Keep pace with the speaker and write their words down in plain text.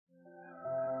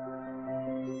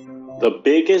The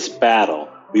biggest battle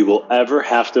we will ever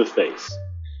have to face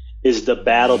is the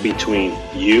battle between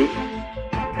you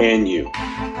and you.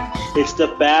 It's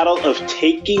the battle of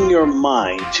taking your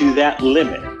mind to that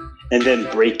limit and then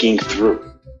breaking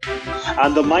through.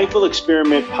 On the Mindful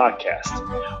Experiment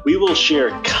podcast, we will share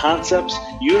concepts,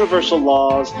 universal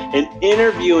laws, and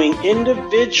interviewing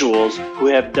individuals who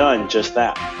have done just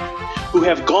that, who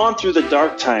have gone through the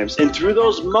dark times and through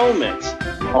those moments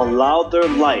allowed their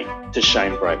light to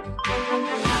shine bright.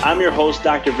 I'm your host,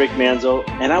 Dr. Vic Manzo,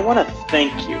 and I want to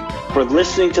thank you for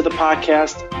listening to the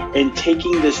podcast and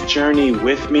taking this journey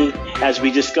with me as we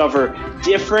discover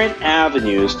different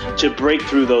avenues to break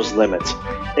through those limits,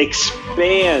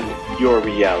 expand your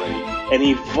reality, and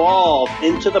evolve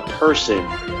into the person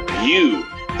you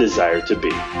desire to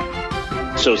be.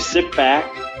 So sit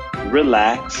back,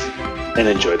 relax, and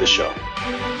enjoy the show.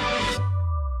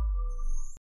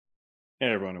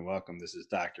 Hey everyone, and welcome. This is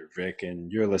Dr. Vic,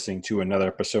 and you're listening to another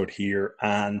episode here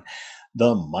on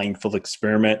the Mindful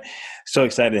Experiment. So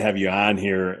excited to have you on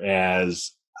here,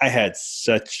 as I had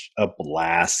such a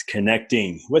blast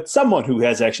connecting with someone who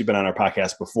has actually been on our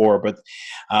podcast before, but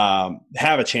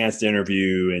have a chance to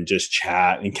interview and just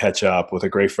chat and catch up with a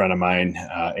great friend of mine,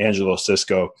 Angelo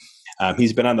Cisco.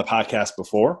 He's been on the podcast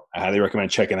before. I highly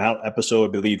recommend checking out episode,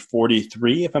 I believe,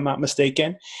 43, if I'm not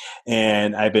mistaken.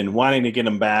 And I've been wanting to get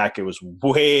him back. It was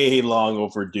way long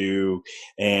overdue.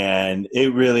 And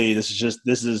this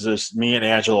is just me and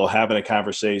Angelo having a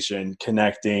conversation,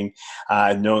 connecting.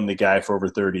 I've known the guy for over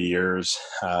 30 years,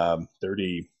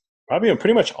 probably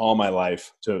pretty much all my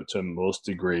life to most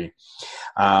degree.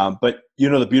 But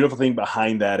the beautiful thing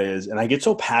behind that is, and I get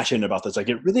so passionate about this, I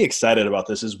get really excited about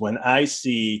this, is when I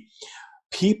see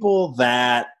people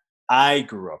that I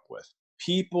grew up with,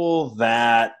 people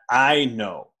that I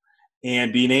know,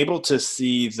 and being able to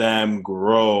see them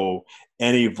grow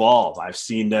and evolve. I've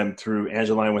seen them through,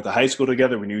 Angela and I went to high school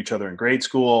together. We knew each other in grade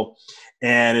school.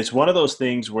 And it's one of those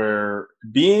things where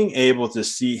being able to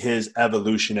see his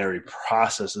evolutionary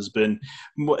process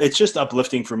it's just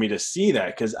uplifting for me to see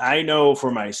that, because I know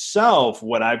for myself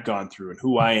what I've gone through and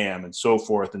who I am and so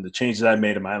forth and the changes I've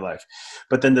made in my life.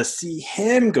 But then to see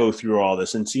him go through all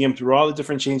this and see him through all the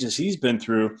different changes he's been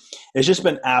through, it's just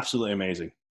been absolutely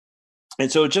amazing.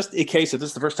 And so just in case, if this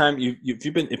is the first time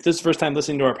if this is the first time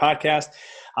listening to our podcast,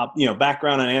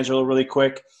 background on Angelo really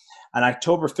quick. On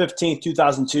October 15th,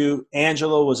 2002,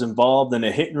 Angelo was involved in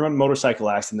a hit-and-run motorcycle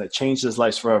accident that changed his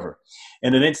life forever.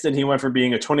 In an instant, he went from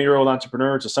being a 20-year-old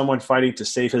entrepreneur to someone fighting to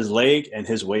save his leg and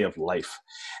his way of life.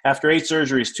 After 8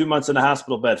 surgeries, 2 months in a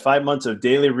hospital bed, 5 months of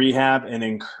daily rehab, and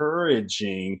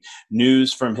encouraging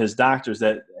news from his doctors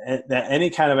that any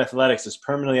kind of athletics is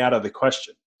permanently out of the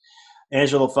question,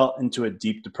 Angelo fell into a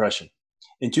deep depression.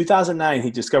 In 2009, he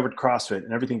discovered CrossFit,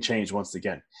 and everything changed once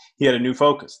again. He had a new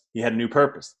focus. He had a new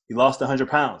purpose. He lost 100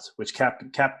 pounds, which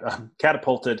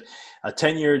catapulted a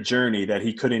 10-year journey that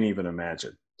he couldn't even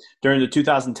imagine. During the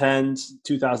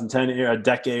 2010 era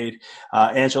decade,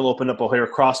 Angelo opened up O'Hare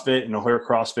CrossFit and O'Hare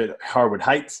CrossFit Harwood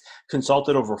Heights,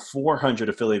 consulted over 400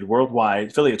 affiliates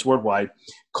worldwide,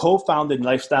 co-founded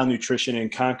Lifestyle Nutrition and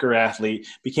Conquer Athlete,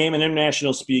 became an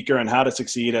international speaker on how to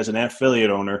succeed as an affiliate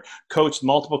owner, coached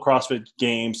multiple CrossFit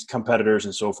Games competitors,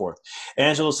 and so forth.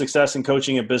 Angelo's success in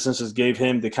coaching and businesses gave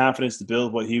him the confidence to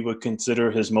build what he would consider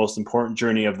his most important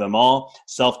journey of them all,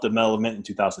 self-development, in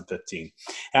 2015.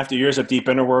 After years of deep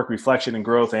inner work, reflection, and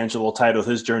growth, Angelo titled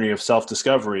his journey of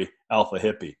self-discovery Alpha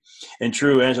Hippie. In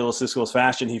true Angelo Cisco's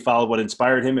fashion, he followed what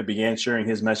inspired him and began sharing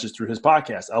his message through his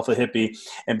podcast, Alpha Hippie,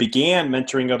 and began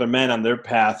mentoring other men on their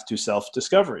path to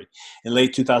self-discovery. In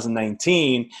late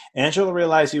 2019, Angelo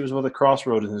realized he was at a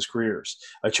crossroad in his careers.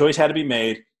 A choice had to be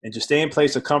made, and to stay in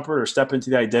place of comfort or step into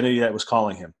the identity that was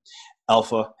calling him,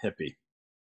 Alpha Hippie.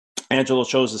 Angelo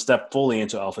chose to step fully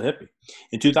into Alpha Hippie.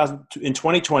 In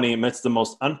 2020, amidst the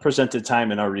most unprecedented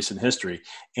time in our recent history,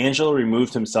 Angelo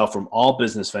removed himself from all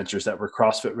business ventures that were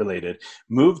CrossFit related,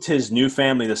 moved his new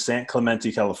family to San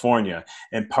Clemente, California,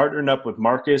 and partnered up with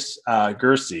Marcus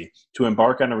Gersey to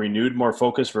embark on a renewed, more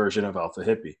focused version of Alpha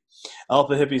Hippie.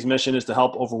 Alpha Hippie's mission is to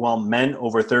help overwhelm men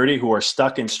over 30 who are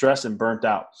stuck in stress and burnt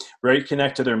out,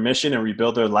 reconnect to their mission and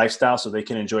rebuild their lifestyle so they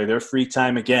can enjoy their free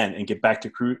time again and get back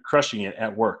to crushing it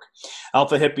at work.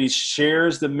 Alpha Hippie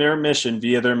shares their mission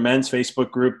via their men's Facebook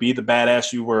group, Be the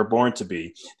Badass You Were Born to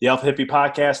Be, the Alpha Hippie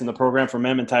podcast, and the program for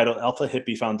men entitled Alpha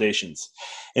Hippie Foundations.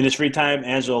 In his free time,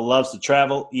 Angelo loves to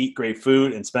travel, eat great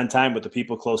food, and spend time with the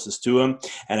people closest to him.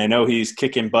 And I know he's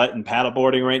kicking butt and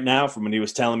paddleboarding right now from when he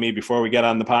was telling me before we got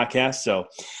on the podcast. So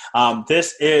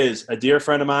this is a dear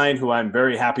friend of mine who I'm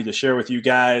very happy to share with you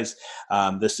guys.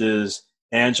 This is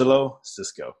Angelo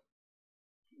Cisco.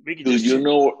 we could Dude, just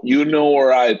you know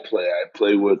where I play. I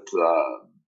play with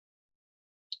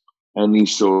any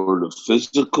sort of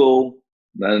physical,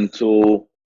 mental,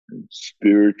 and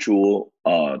spiritual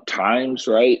times,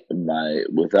 right? My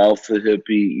with Alpha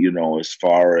Hippie, as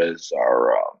far as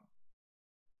our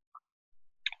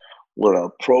what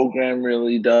our program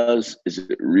really does is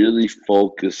it really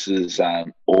focuses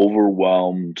on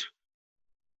overwhelmed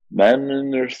men in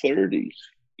their 30s,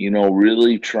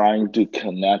 really trying to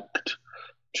connect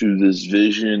to this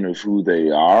vision of who they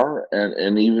are.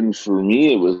 And even for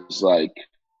me, it was like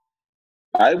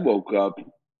I woke up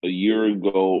a year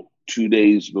ago, 2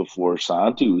 days before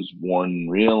Santi was born,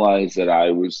 and realized that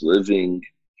I was living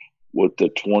what the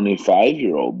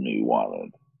 25-year-old me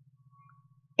wanted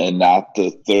and not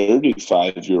the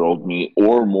 35-year-old me,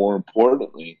 or more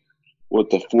importantly,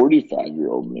 what the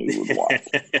 45-year-old me would want.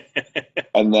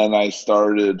 And then I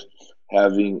started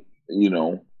having,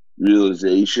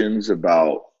 realizations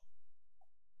about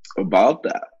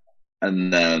that.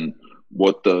 And then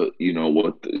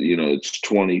it's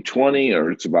 2020,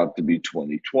 or it's about to be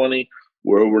 2020.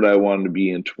 Where would I want to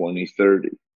be in 2030?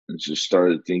 And just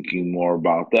started thinking more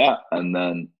about that. And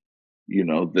then,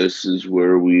 this is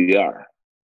where we are.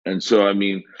 And so, I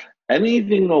mean,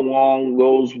 anything along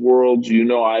those worlds,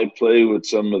 I play with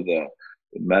some of the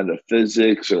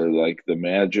metaphysics, or like the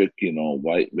magic,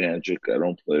 white magic. I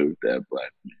don't play with that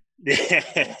black.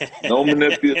 No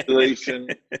manipulation,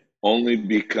 only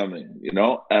becoming,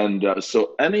 And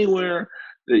so anywhere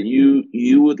that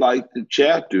you would like to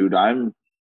chat, dude, I'm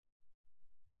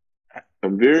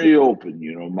very open.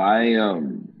 My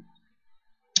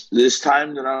this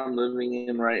time that I'm living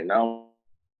in right now,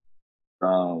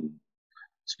 um,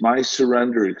 it's my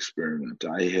surrender experiment.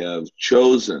 I have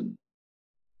chosen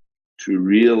to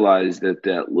realize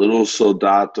that little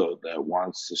soldato that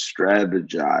wants to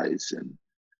strategize and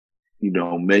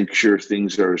make sure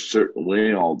things are a certain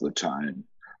way all the time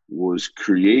was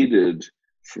created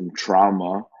from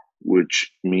trauma,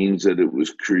 which means that it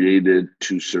was created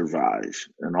to survive.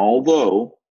 And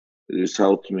although it has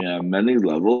helped me on many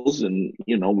levels, and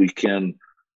we can,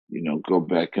 go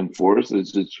back and forth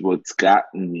as it's what's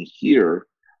gotten me here,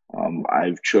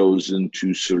 I've chosen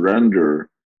to surrender.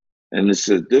 And it's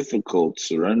a difficult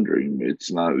surrendering.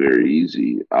 It's not very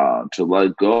easy to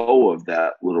let go of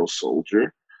that little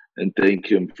soldier and thank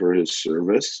him for his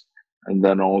service. And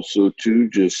then also to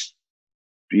just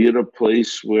be at a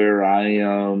place where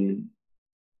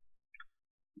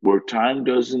where time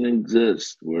doesn't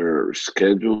exist, where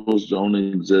schedules don't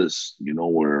exist,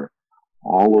 where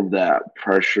all of that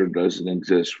pressure doesn't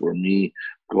exist, where me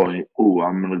going, oh,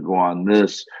 I'm going to go on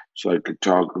this so I could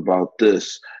talk about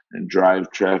this and drive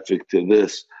traffic to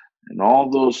this, and all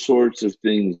those sorts of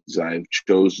things I've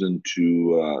chosen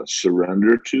to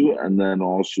surrender to. And then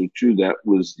also too, that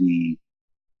was the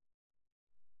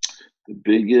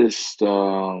biggest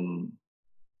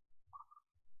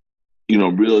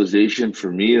realization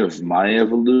for me of my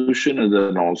evolution. And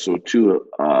then also too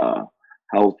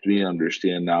helped me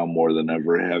understand now more than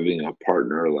ever, having a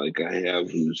partner like I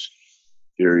have who's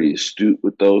very astute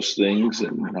with those things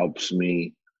and helps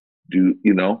me do.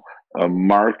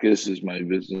 Marcus is my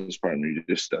business partner. He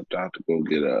just stepped out to go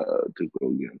get a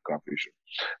coffee shop.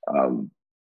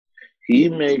 He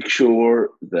makes sure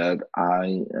that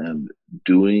I am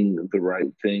doing the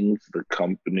right things. The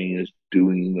company is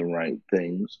doing the right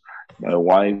things. My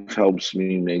wife helps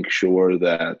me make sure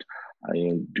that I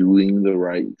am doing the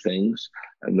right things.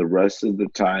 And the rest of the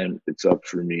time, it's up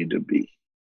for me to be.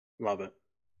 love it.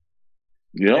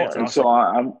 That's And so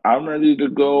awesome. I'm ready to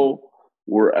go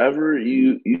wherever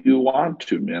you want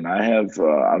to, man.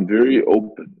 I'm very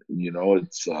open.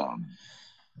 It's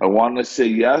I want to say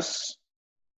yes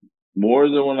more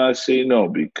than when I say no,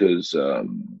 because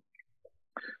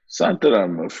it's not that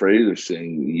I'm afraid of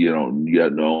saying, yeah,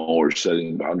 no, or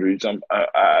setting boundaries.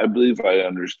 I believe I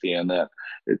understand that.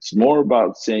 It's more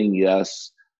about saying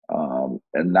yes,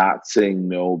 and not saying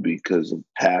no because of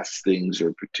past things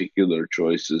or particular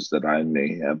choices that I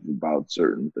may have about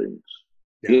certain things.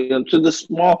 Yeah. To the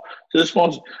small,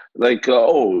 like,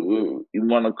 oh, you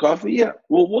want a coffee? Yeah.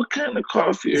 Well, what kind of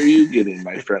coffee are you getting,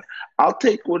 my friend? I'll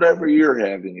take whatever you're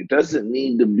having. It doesn't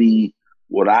need to be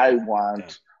what I Yeah.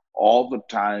 want all the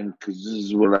time, because this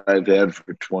is what I've had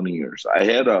for 20 years. I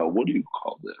had what do you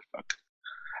call this?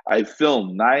 I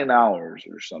filmed 9 hours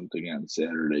or something on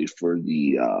Saturday for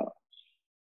the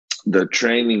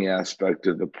training aspect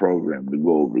of the program, to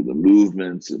go over the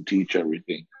movements and teach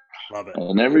everything. Love it.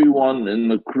 And everyone in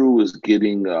the crew was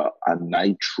getting a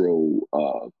nitro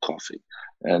coffee.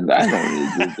 And I don't really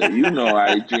drink that.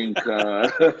 I drink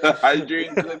I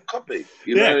drink coffee.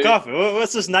 Yeah, coffee.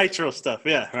 What's this nitro stuff?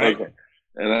 Yeah, right. Okay.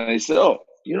 And I said, "Oh,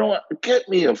 you know what? Get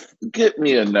me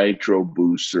a nitro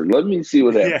booster. Let me see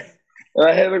what Yeah. happens." And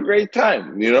I had a great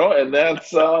time,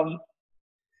 and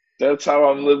that's how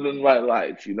I'm living my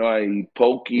life. I eat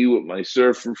pokey with my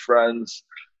surfer friends,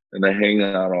 and I hang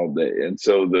out all day. And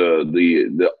so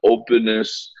the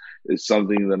openness is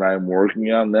something that I'm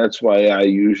working on. That's why I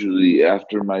usually,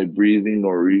 after my breathing,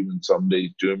 or even some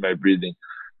days during my breathing,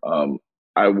 um,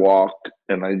 I walk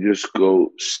and I just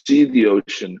go see the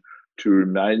ocean to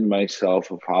remind myself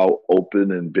of how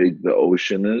open and big the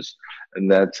ocean is.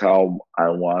 And that's how I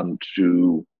want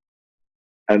to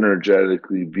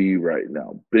energetically be right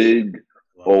now. Big,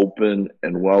 Love it. open,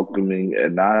 and welcoming,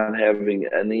 and not having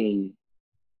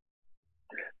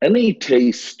any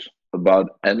taste about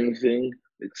anything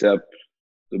except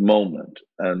the moment.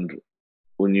 And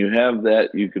when you have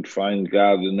that, you could find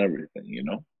God in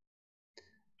everything.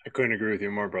 I couldn't agree with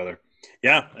you more, brother.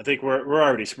 Yeah, I think we're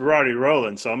already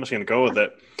rolling, so I'm just going to go with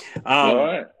it. All Um,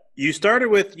 right. you started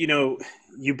with,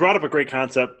 you brought up a great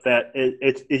concept that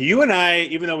you and I,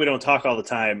 even though we don't talk all the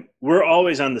time, we're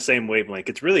always on the same wavelength.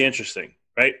 It's really interesting,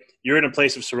 right? You're in a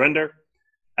place of surrender.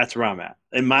 That's where I'm at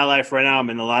in my life right now. I'm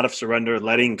in a lot of surrender,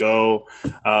 letting go.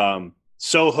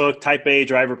 So hooked, type A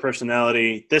driver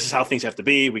personality. This is how things have to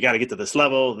be. We got to get to this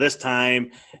level, this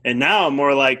time. And now I'm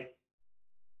more like,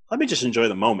 let me just enjoy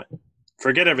the moment.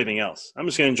 Forget everything else. I'm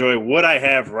just going to enjoy what I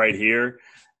have right here.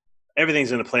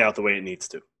 Everything's going to play out the way it needs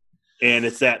to. And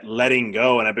it's that letting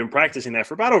go. And I've been practicing that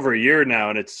for about over a year now,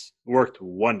 and it's worked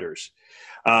wonders.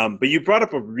 But you brought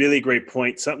up a really great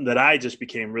point, something that I just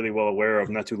became really well aware of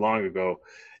not too long ago,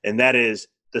 and that is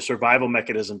the survival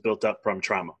mechanism built up from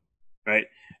trauma, right?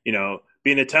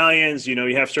 Being Italians,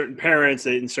 you have certain parents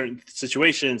that in certain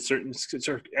situations, certain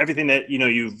everything that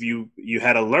you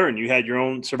had to learn. You had your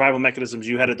own survival mechanisms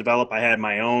you had to develop. I had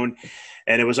my own,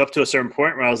 and it was up to a certain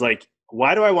point where I was like,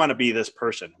 why do I want to be this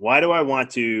person? Why do I want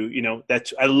to,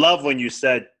 that's, I love when you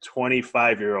said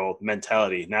 25-year-old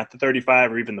mentality, not the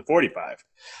 35 or even the 45.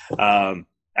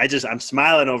 I'm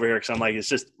smiling over here because I'm like, it's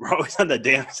just, we're always on the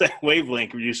damn same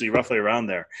wavelength. We're usually roughly around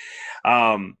there.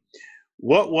 Um,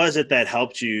 what was it that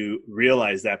helped you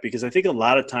realize that? Because I think a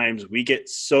lot of times we get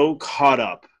so caught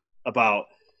up about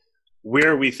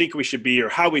where we think we should be or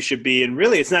how we should be. And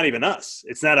really, it's not even us.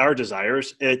 It's not our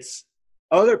desires. It's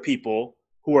other people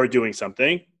who are doing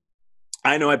something.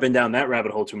 I know I've been down that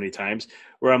rabbit hole too many times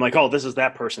where I'm like, oh, this is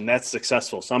that person that's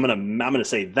successful. So I'm gonna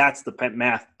say that's the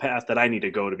math path that I need to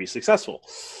go to be successful.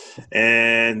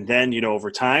 And then,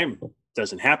 over time,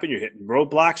 doesn't happen. You're hitting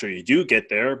roadblocks, or you do get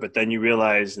there, but then you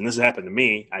realize, and this has happened to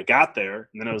me, I got there,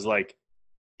 and then I was like,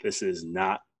 this is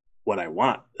not what I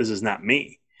want. This is not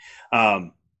me.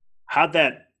 Um, how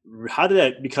that how did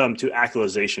that become to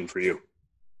actualization for you?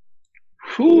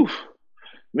 Whew.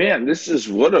 Man, this is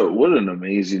what an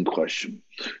amazing question.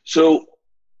 So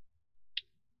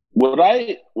what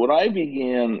I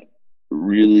began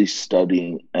really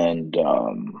studying, and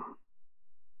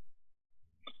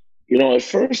at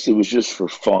first it was just for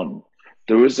fun.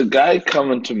 There was a guy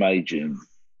coming to my gym,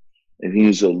 and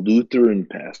he's a Lutheran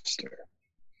pastor.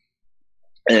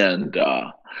 And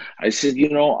I said,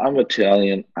 I'm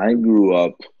Italian. I grew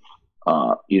up,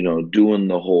 doing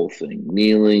the whole thing,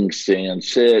 kneeling, stand,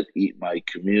 sit, eat my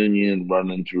communion,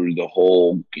 running through the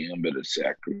whole gambit of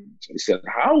sacraments. I said,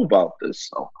 how about this,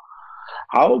 though?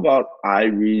 How about I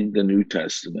read the New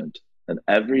Testament, and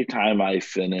every time I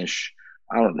finish,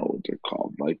 I don't know what they're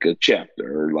called, like a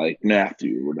chapter or like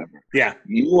Matthew or whatever, Yeah.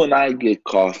 you and I get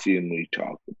coffee and we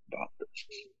talk about this.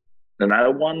 And I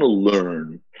want to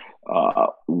learn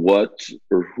what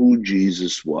or who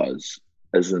Jesus was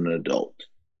as an adult I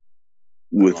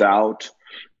love it. without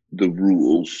the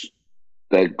rules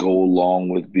that go along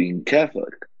with being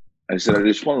Catholic. I said, I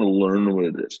just want to learn what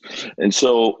it is. And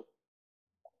so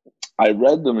I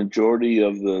read the majority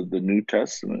of the New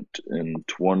Testament in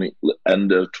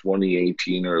end of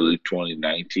 2018, early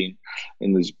 2019,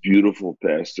 and this beautiful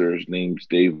pastor, his name's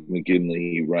Dave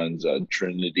McGinley. He runs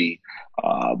Trinity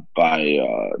by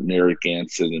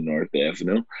Narragansett and North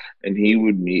Avenue, and he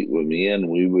would meet with me and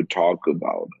we would talk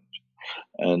about it.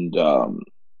 And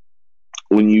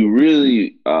when you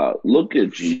really look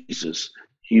at Jesus,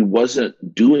 he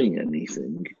wasn't doing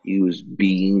anything; he was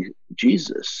being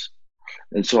Jesus.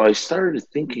 And so I started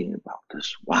thinking about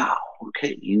this. Wow,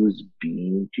 okay, he was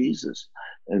being Jesus,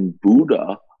 and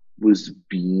Buddha was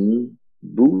being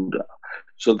Buddha.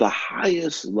 So the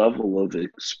highest level of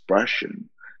expression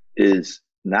is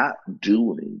not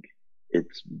doing,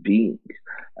 it's being.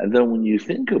 And then when you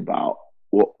think about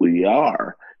what we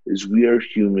are, is we are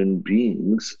human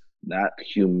beings, not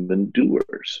human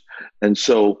doers. And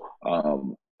so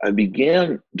I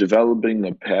began developing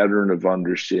a pattern of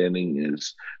understanding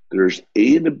is there's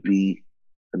A to B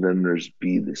and then there's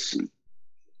B to C.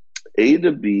 A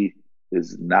to B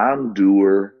is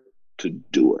non-doer to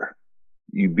doer.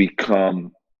 You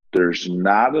become, there's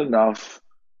not enough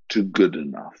to good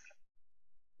enough.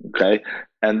 Okay.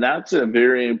 And that's a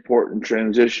very important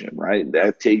transition, right?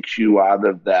 That takes you out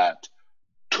of that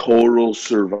total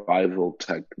survival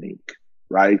technique,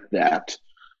 right? That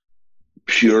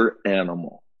pure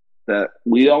animal that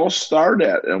we all start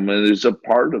at. I mean, it's a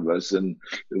part of us. And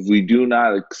if we do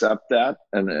not accept that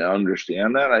and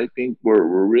understand that, I think we're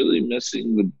really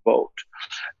missing the boat.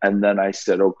 And then I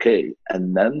said, okay.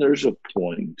 And then there's a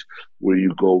point where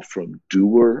you go from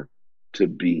doer to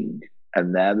being.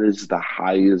 And that is the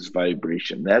highest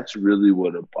vibration. That's really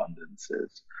what abundance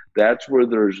is. That's where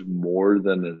there's more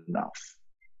than enough.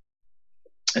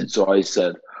 And so I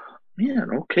said, man,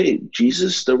 okay,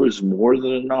 Jesus, there was more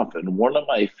than enough. And one of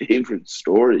my favorite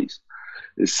stories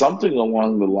is something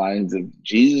along the lines of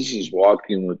Jesus is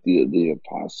walking with the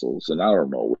apostles, and I don't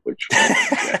know which one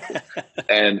exactly.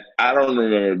 And I don't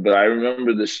remember, but I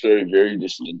remember this story very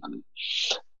distinctly.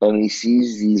 And he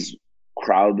sees these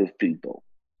crowd of people.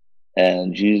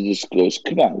 And Jesus goes,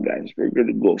 come on, guys, we're going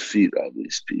to go feed all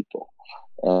these people.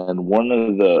 And one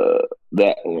of the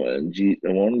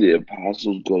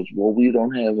apostles goes, well, we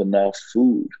don't have enough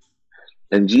food.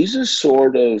 And Jesus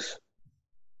sort of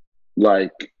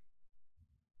like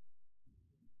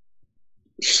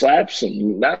slaps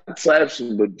him, not slaps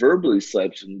him, but verbally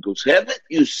slaps him and goes, haven't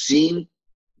you seen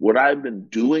what I've been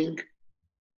doing?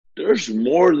 There's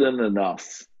more than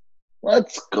enough.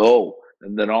 Let's go.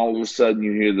 And then all of a sudden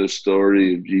you hear the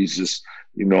story of Jesus,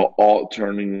 all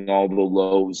turning all the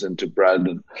loaves into bread.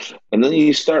 And then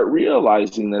you start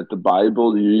realizing that the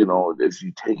Bible, if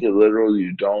you take it literal,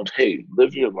 you don't, hey,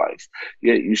 live your life.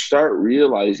 Yet you start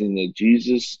realizing that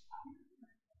Jesus's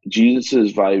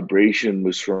vibration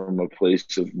was from a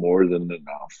place of more than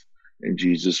enough. And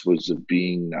Jesus was a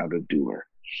being, not a doer.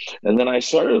 And then I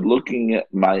started looking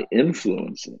at my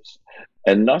influences,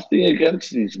 and nothing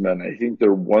against these men. I think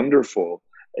they're wonderful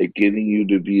at getting you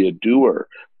to be a doer.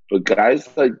 But guys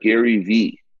like Gary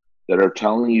Vee that are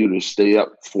telling you to stay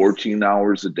up 14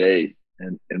 hours a day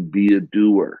and be a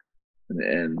doer,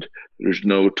 and there's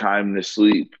no time to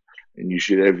sleep, and you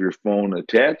should have your phone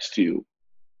attached to you,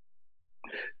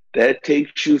 that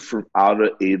takes you from out of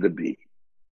A to B.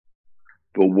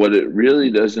 But what it really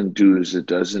doesn't do is it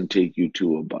doesn't take you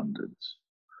to abundance,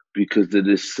 because it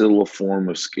is still a form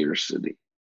of scarcity.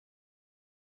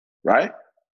 Right?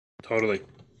 Totally.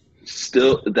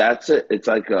 Still, that's it. It's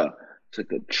like a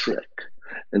trick.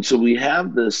 And so we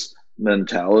have this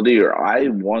mentality, or I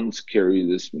once carried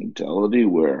this mentality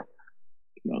where,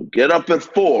 get up at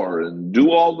 4 and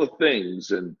do all the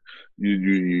things, and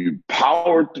you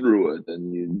power through it,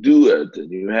 and you do it, and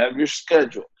you have your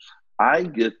schedule. I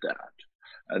get that.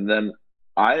 And then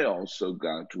I also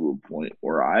got to a point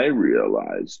where I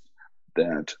realized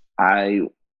that I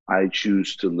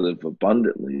choose to live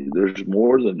abundantly. There's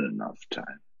more than enough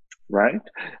time, right?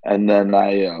 And then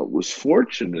I was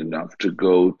fortunate enough to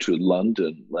go to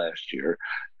London last year,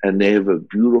 and they have a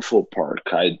beautiful park,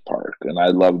 Hyde Park, and I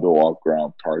love to walk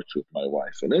around parks with my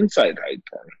wife. And inside Hyde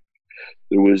Park,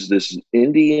 there was this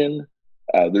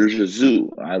there's a zoo.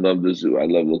 I love the zoo. I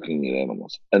love looking at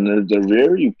animals. And they're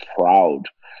very proud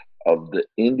of the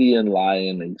Indian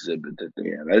lion exhibit that they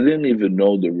had. I didn't even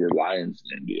know there were lions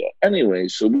in India. Anyway,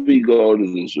 so we go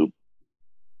to the zoo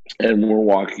and we're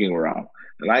walking around,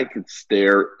 and I could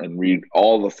stare and read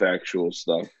all the factual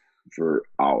stuff for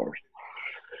hours.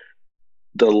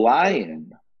 The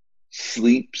lion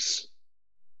sleeps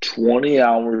 20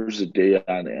 hours a day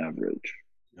on average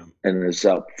and is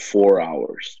up 4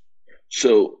 hours.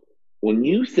 So when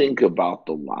you think about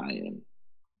the lion,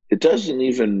 it doesn't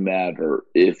even matter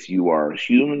if you are a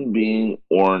human being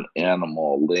or an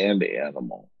animal, land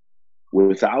animal.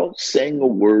 Without saying a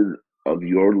word of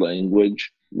your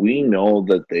language, we know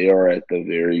that they are at the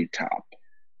very top.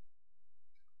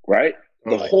 Right?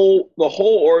 The whole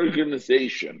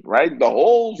organization, right? The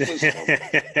whole system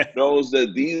knows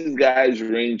that these guys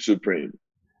reign supreme.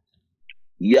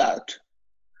 Yet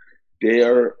they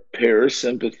are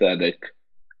parasympathetic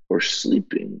or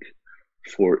sleeping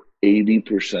for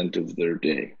 80% of their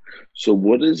day. So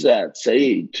what does that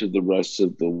say to the rest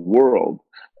of the world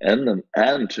and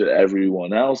to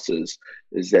everyone else is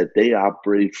that they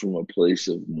operate from a place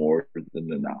of more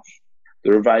than enough.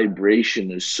 Their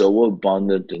vibration is so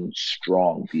abundant and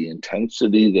strong. The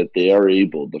intensity that they are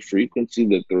able, the frequency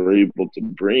that they're able to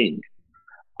bring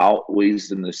outweighs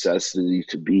the necessity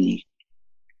to be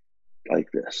like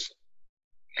this.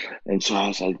 And so I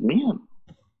was like, man,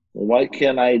 Why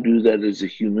can't I do that as a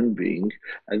human being?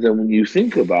 And then when you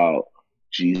think about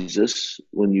Jesus,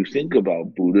 when you think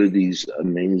about Buddha, these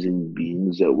amazing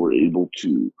beings that were able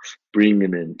to bring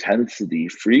an intensity,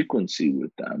 frequency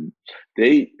with them,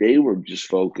 they were just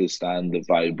focused on the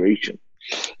vibration.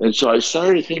 And so I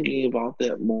started thinking about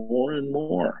that more and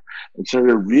more and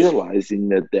started realizing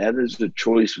that that is the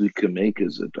choice we can make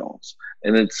as adults.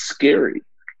 And it's scary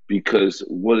because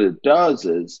what it does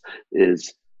is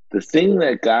the thing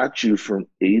that got you from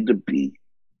A to B,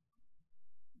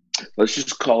 let's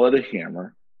just call it a hammer,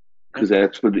 Yep. because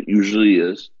that's what it usually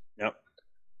Yep.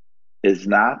 is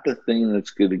not the thing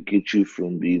that's going to get you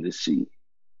from B to C.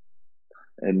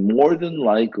 And more than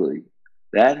likely,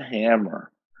 that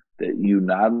hammer that you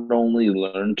not only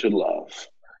learned to love,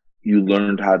 you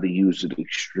learned how to use it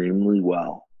extremely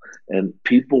well. And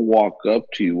people walk up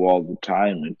to you all the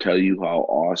time and tell you how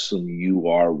awesome you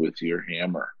are with your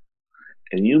hammer.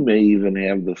 And you may even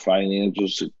have the financial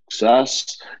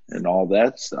success and all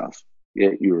that stuff,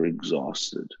 yet you're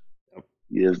exhausted. Yep.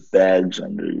 You have bags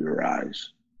under your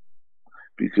eyes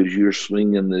because you're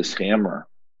swinging this hammer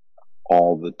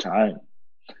all the time.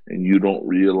 And you don't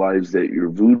realize that you're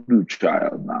voodoo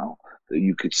child now, that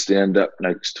you could stand up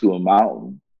next to a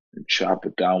mountain and chop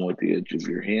it down with the edge of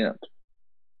your hand,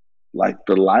 like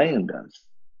the lion does.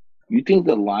 You think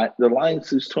the lion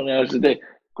sleeps 20 hours a day?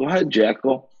 Go ahead,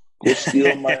 Jackal. Go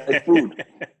steal my food.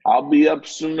 I'll be up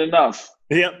soon enough.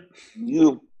 Yep.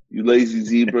 You lazy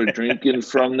zebra drinking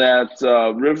from that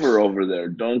river over there.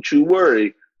 Don't you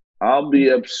worry. I'll be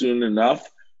up soon enough,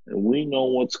 and we know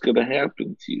what's going to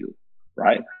happen to you,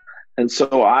 right? And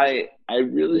so I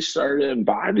really started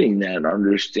embodying that,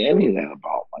 understanding that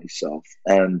about myself,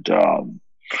 and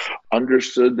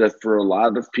understood that for a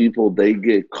lot of people, they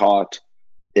get caught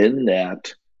in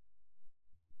that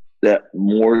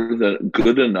more than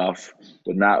good enough,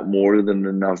 but not more than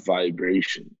enough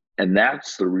vibration. And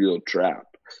that's the real trap.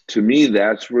 To me,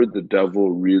 that's where the devil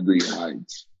really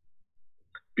hides.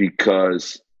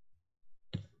 Because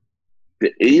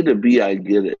the A to B, I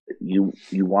get it. You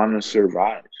want to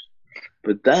survive.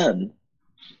 But then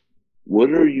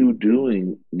what are you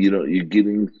doing? You're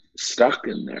getting stuck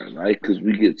in there, right? Because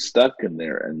we get stuck in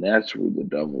there, and that's where the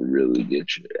devil really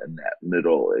gets you, in that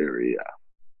middle area,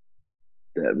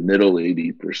 that middle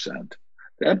 80%.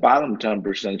 That bottom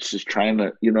 10% is just trying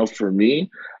to, for me,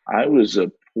 I was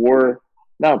a poor,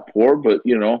 not poor, but,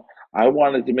 I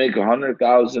wanted to make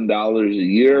 $100,000 a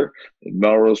year in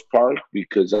Melrose Park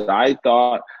because I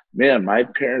thought, man, my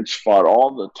parents fought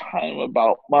all the time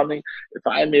about money. If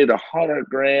I made 100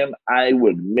 grand, I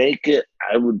would make it.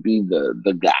 I would be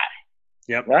the guy,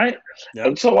 Yep. right? Yep.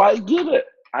 And so I get it.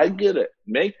 I get it.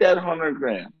 Make that 100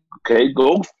 grand. Okay,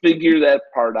 go figure that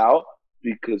part out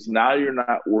because now you're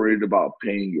not worried about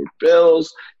paying your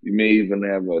bills. You may even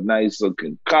have a nice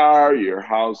looking car. Your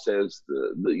house has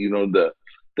the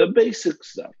basic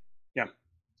stuff. Yeah.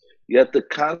 Yet the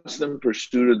constant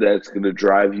pursuit of that's going to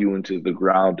drive you into the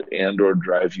ground and or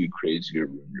drive you crazier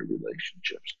in your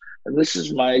relationships. And this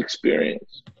is my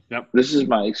experience. Yep. This is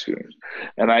my experience.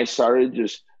 And I started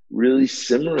just really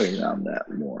simmering on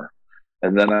that more.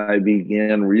 And then I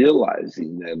began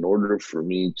realizing that in order for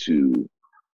me to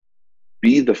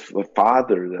be the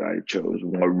father that I chose,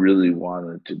 what I really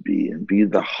wanted to be, and be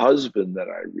the husband that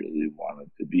I really wanted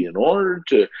to be, in order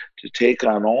to take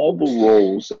on all the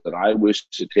roles that I wish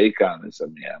to take on as a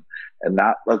man and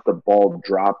not let the ball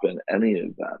drop in any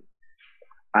of them.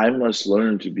 I must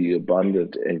learn to be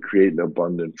abundant and create an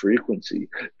abundant frequency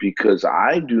because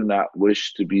I do not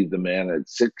wish to be the man at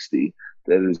 60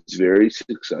 that is very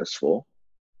successful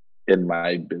in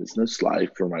my business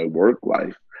life or my work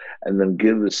life and then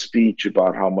give a speech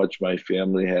about how much my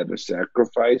family had to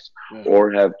sacrifice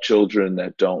or have children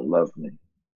that don't love me.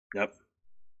 Yep.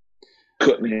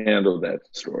 Couldn't handle that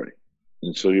story.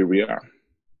 And so here we are.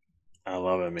 I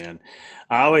love it, man.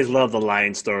 I always love the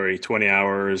lion story, 20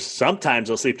 hours. Sometimes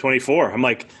they'll sleep 24. I'm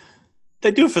like,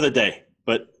 they do it for the day,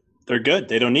 but they're good.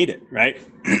 They don't need it, right?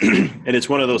 And it's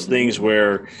one of those things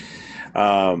where,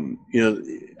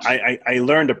 I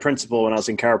learned a principle when I was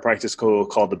in chiropractic school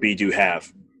called the be, do,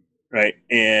 have, right?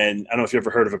 And I don't know if you ever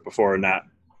heard of it before or not,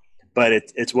 but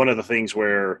it's one of the things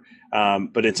where,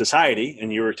 but in society,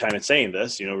 and you were kind of saying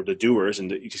this, the doers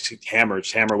and you just hammer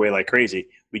away like crazy.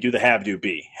 We do the have, do,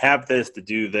 be. Have this, to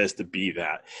do this, to be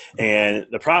that. And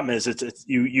the problem is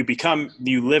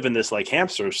you live in this like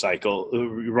hamster cycle,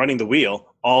 running the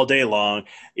wheel all day long.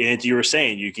 And you were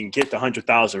saying you can get to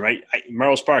 100,000, right?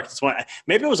 Melrose Park.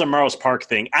 Maybe it was a Melrose Park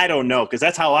thing. I don't know, because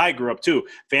that's how I grew up too.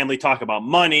 Family talk about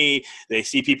money. They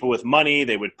see people with money.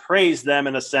 They would praise them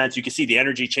in a sense. You can see the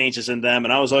energy changes in them.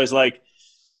 And I was always like,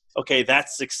 Okay,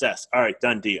 that's success. All right,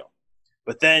 done deal.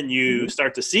 But then you Mhm.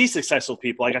 start to see successful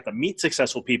people. I got to meet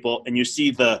successful people, and you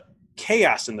see the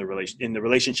chaos in the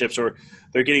relationships, or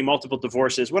they're getting multiple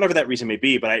divorces, whatever that reason may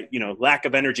be. But lack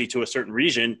of energy to a certain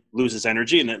region loses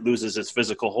energy, and it loses its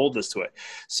physical wholeness to it.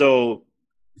 So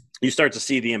you start to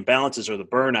see the imbalances or the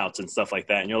burnouts and stuff like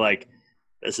that, and you're like,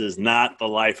 this is not the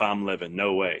life I'm living.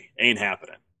 No way, ain't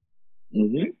happening.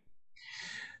 Mhm.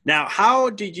 Now,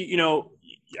 how did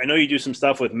I know you do some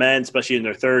stuff with men, especially in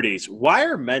their 30s. Why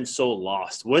are men so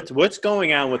lost? What's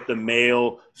going on with the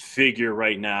male figure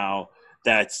right now?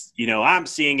 That's, I'm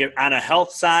seeing it on a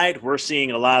health side. We're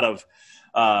seeing a lot of,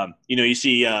 you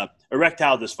see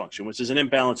erectile dysfunction, which is an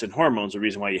imbalance in hormones, the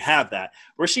reason why you have that.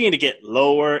 We're seeing it get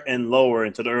lower and lower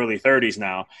into the early 30s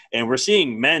now. And we're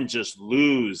seeing men just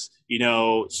lose,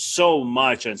 so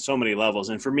much on so many levels.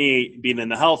 And for me, being in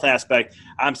the health aspect,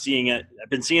 I'm seeing it. I've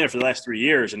been seeing it for the last 3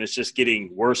 years, and it's just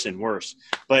getting worse and worse.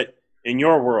 But in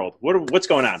your world, what's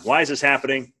going on? Why is this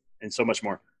happening? And so much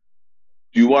more.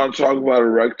 Do you want to talk about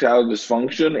erectile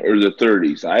dysfunction or the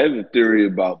 30s? I have a theory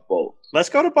about both. Let's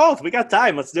go to both. We got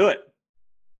time. Let's do it.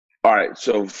 All right,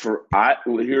 so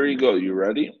here you go. You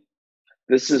ready?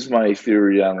 This is my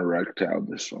theory on erectile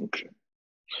dysfunction.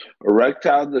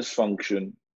 Erectile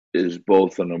dysfunction is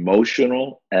both an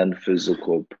emotional and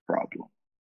physical problem.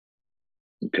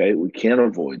 Okay, we can't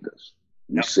avoid this.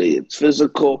 We Yep. say it's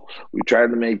physical. We try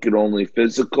to make it only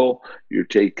physical. You're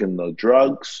taking the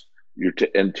drugs,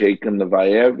 and taking the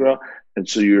Viagra, and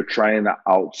so you're trying to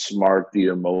outsmart the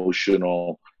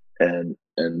emotional and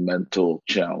mental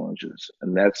challenges.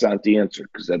 And that's not the answer,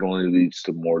 because that only leads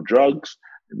to more drugs.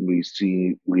 And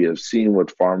we have seen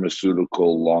what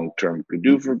pharmaceutical long term can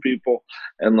do for people.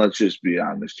 And let's just be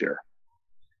honest here.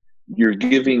 You're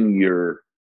giving your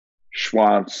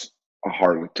schwanz a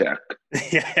heart attack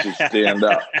to stand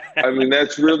up. I mean,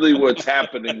 that's really what's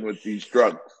happening with these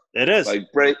drugs. It is.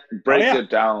 Like break it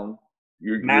down.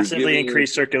 Massively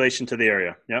increased circulation to the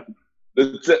area. Yep.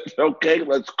 That's it. Okay,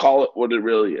 let's call it what it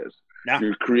really is. Yeah.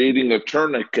 You're creating a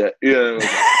tourniquet.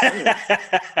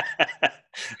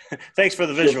 Thanks for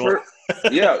the visual.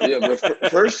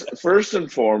 But first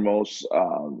and foremost,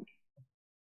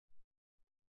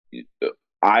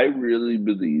 I really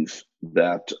believe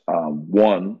that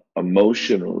one,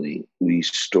 emotionally, we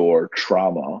store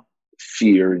trauma,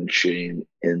 fear, and shame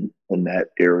in that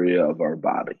area of our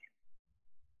body.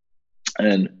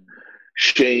 And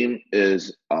shame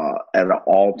is at an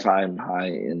all-time high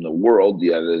in the world,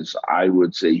 yet I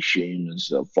would say shame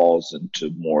falls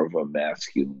into more of a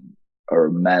masculine or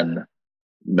men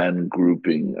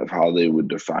grouping of how they would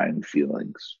define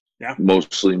feelings. Yeah.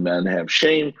 Mostly men have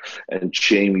shame, and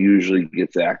shame usually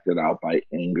gets acted out by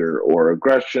anger or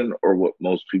aggression, or what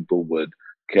most people would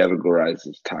categorize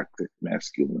as toxic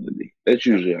masculinity. That's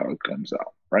usually how it comes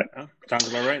out, right? Oh, sounds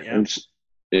about right,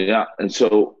 yeah. And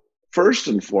so first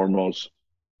and foremost,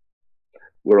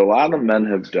 what a lot of men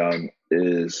have done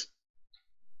is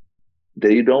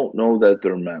they don't know that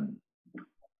they're men.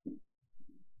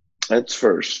 That's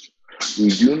first. We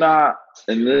do not,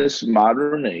 in this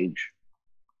modern age,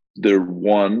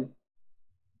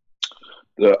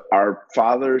 our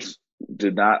fathers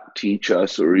did not teach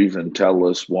us or even tell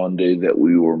us one day that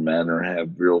we were men, or have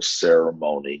real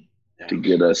ceremony to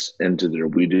get us into there.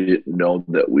 We didn't know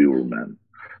that we were men.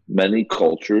 Many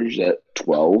cultures at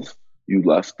 12, you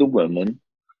left the women,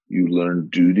 you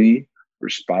learned duty,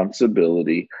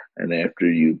 responsibility, and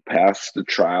after you passed the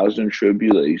trials and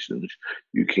tribulations,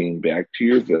 you came back to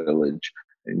your village,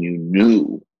 and you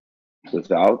knew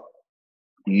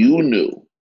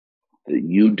that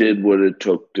you did what it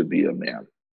took to be a man.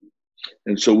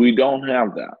 And so we don't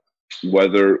have that,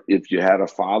 whether if you had a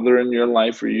father in your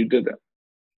life or you didn't,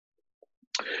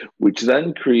 which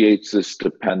then creates this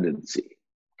dependency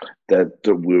that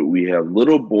we have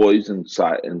little boys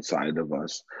inside of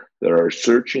us that are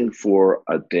searching for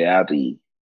a daddy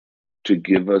to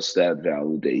give us that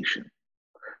validation.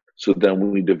 So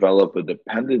then we develop a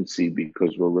dependency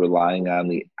because we're relying on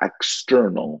the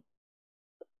external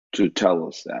to tell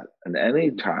us that. And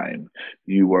anytime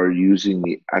you are using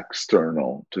the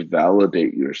external to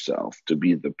validate yourself, to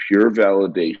be the pure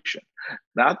validation,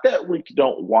 not that we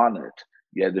don't want it,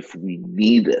 yet if we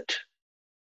need it,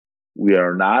 we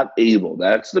are not able.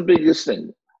 That's the biggest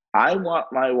thing. I want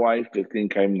my wife to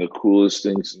think I'm the coolest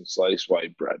thing since sliced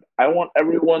white bread. I want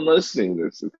everyone listening to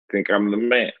this to think I'm the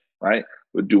man, right?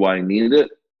 But do I need it?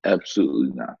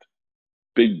 Absolutely not.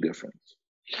 Big difference.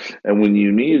 And when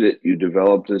you need it, you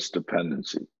develop this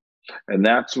dependency. And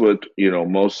that's what,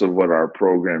 most of what our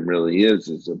program really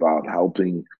is about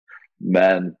helping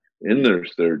men in their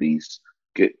 30s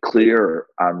get clear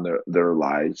on their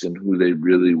lives and who they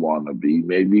really want to be,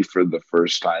 maybe for the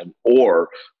first time or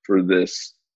for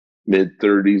this mid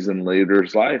 30s and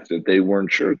later's life that they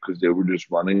weren't sure because they were just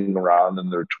running around in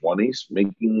their 20s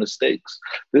making mistakes.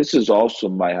 This is also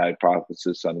my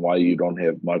hypothesis on why you don't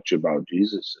have much about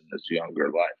Jesus in his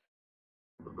younger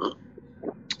life.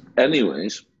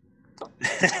 Anyways,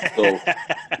 so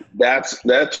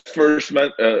that's first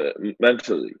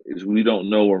mentally is we don't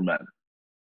know we're men.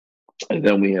 And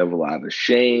then we have a lot of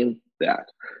shame. That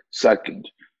second,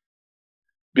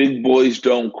 big boys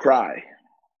don't cry,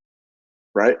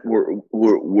 right?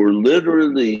 We're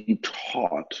literally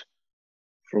taught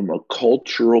from a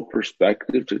cultural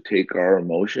perspective to take our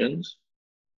emotions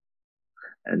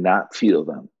and not feel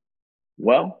them.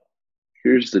 Well,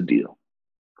 here's the deal.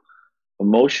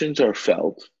 Emotions are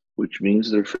felt, which means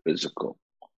they're physical,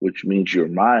 which means your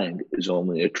mind is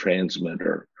only a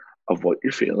transmitter of what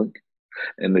you're feeling.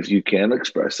 And if you can't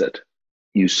express it,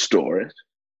 you store it.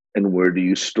 And where do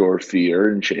you store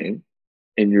fear and shame?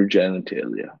 In your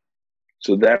genitalia.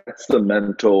 So that's the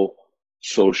mental,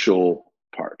 social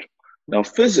part. Now,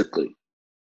 physically,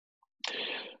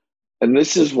 and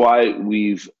this is why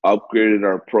we've upgraded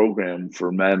our program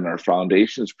for men, our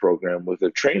foundations program, with a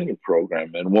training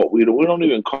program. And what we don't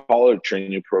even call it a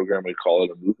training program, we call it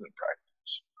a movement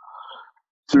practice.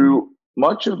 Through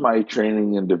much of my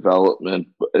training and development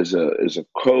as a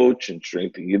coach and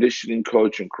strength and conditioning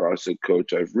coach and CrossFit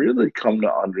coach, I've really come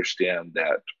to understand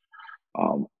that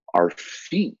our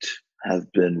feet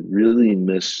have been really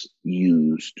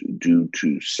misused due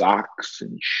to socks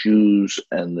and shoes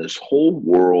and this whole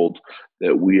world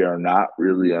that we are not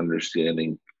really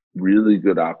understanding really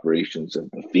good operations of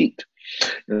the feet.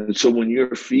 And so when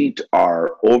your feet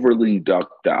are overly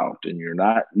ducked out and you're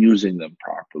not using them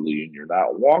properly and you're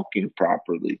not walking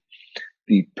properly,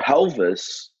 the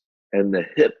pelvis and the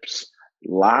hips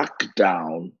lock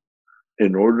down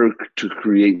in order to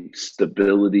create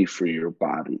stability for your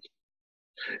body.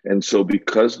 And so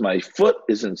because my foot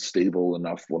isn't stable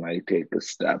enough when I take a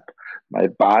step, my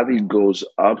body goes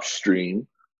upstream,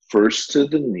 first to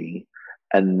the knee,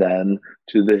 and then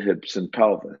to the hips and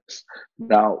pelvis.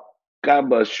 Now, God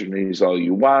bless your knees all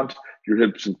you want. Your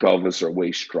hips and pelvis are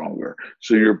way stronger.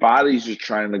 So your body's just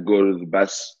trying to go to the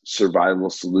best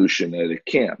survival solution that it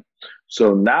can.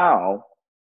 So now,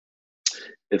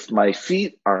 if my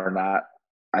feet are not,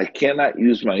 I cannot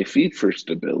use my feet for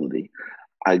stability.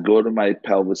 I go to my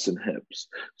pelvis and hips.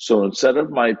 So instead of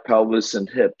my pelvis and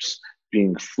hips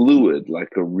being fluid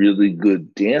like a really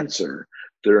good dancer,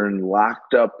 they're in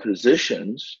locked up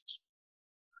positions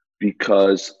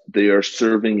because they are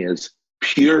serving as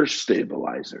pure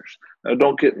stabilizers. Now,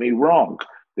 don't get me wrong,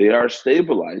 they are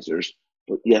stabilizers,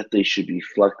 but yet they should be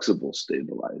flexible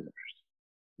stabilizers,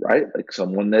 right? Like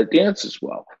someone that dances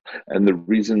well. And the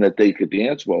reason that they could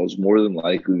dance well is more than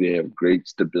likely they have great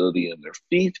stability in their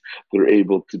feet. They're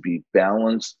able to be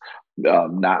balanced,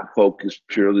 not focused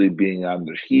purely being on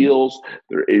their heels.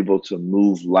 They're able to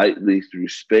move lightly through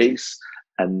space.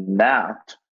 And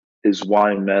that is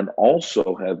why men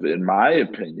also have, in my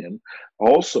opinion,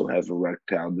 also have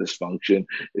erectile dysfunction,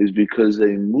 is because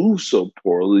they move so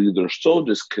poorly. They're so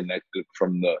disconnected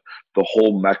from the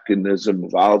whole mechanism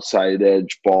of outside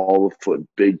edge, ball of foot,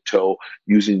 big toe,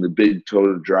 using the big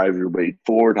toe to drive your weight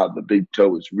forward, how the big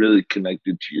toe is really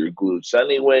connected to your glutes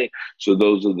anyway. So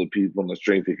those are the people in the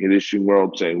strength and conditioning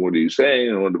world saying, what are you saying?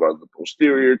 And what about the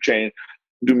posterior chain?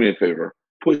 Do me a favor.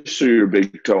 Push through your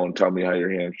big toe and tell me how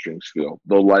your hamstrings feel.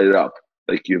 They'll light up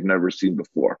like you've never seen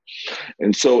before.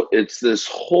 And so it's this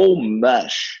whole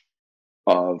mesh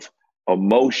of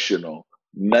emotional,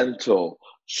 mental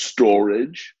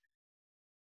storage,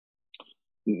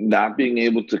 not being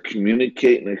able to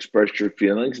communicate and express your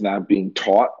feelings, not being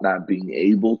taught, not being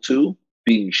able to,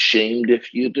 being shamed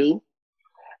if you do.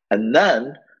 And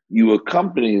then you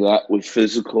accompany that with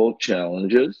physical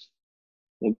challenges.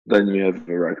 Well, then you have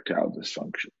erectile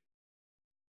dysfunction.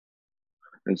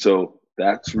 And so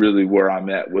that's really where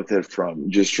I'm at with it from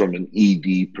an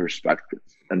ED perspective.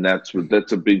 And that's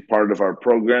a big part of our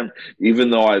program,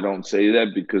 even though I don't say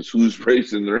that because who's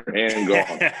raising their hand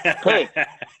going, hey,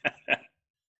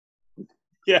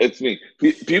 yeah. It's me.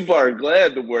 People are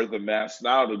glad to wear the mask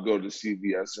now to go to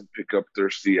CVS and pick up their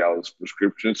Cialis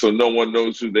prescription so no one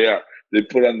knows who they are. They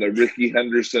put on their Ricky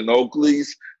Henderson Oakleys,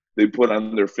 they put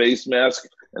on their face mask,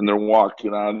 and they're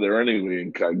walking out of there anyway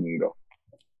incognito.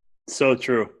 So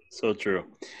true. So true.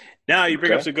 Now you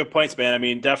bring up some good points, man. I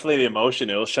mean, definitely the emotion,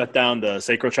 it'll shut down the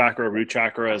sacral chakra, root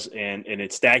chakras, and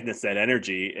it stagnates that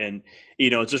energy. And,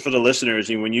 just for the listeners,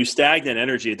 when you stagnate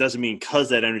energy, it doesn't mean because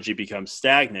that energy becomes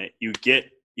stagnant, you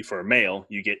get for a male,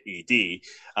 you get ED.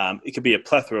 It could be a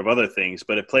plethora of other things,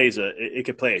 but it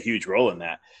could play a huge role in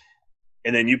that.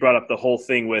 And then you brought up the whole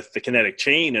thing with the kinetic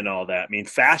chain and all that. I mean,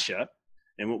 fascia,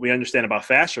 and what we understand about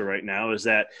fascia right now is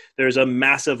that there's a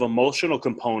massive emotional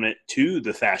component to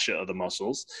the fascia of the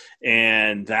muscles,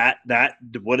 and that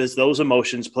what does those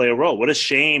emotions play a role? What does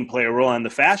shame play a role on the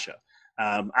fascia?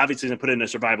 Obviously, it's going to put it in a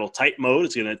survival type mode.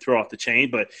 It's going to throw off the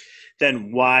chain, but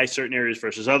then why certain areas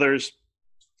versus others?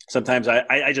 Sometimes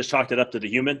I just chalked it up to the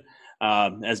human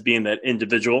as being that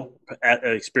individual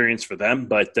experience for them.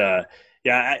 But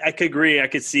yeah, I could agree. I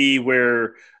could see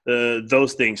where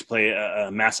those things play a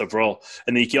massive role,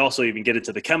 and then you can also even get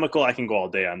into the chemical. I can go all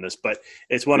day on this, but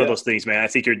it's one of Yeah. those things, man. I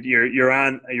think you're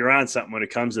on something when it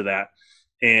comes to that.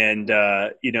 And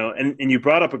and you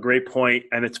brought up a great point,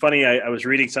 and it's funny. I was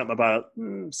reading something about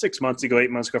 6 months ago,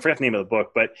 8 months ago. I forgot the name of the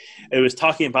book, but it was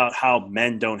talking about how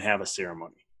men don't have a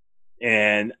ceremony.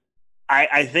 And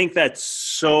I think that's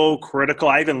so critical.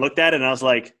 I even looked at it and I was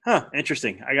like, huh,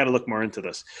 interesting. I got to look more into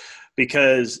this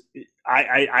because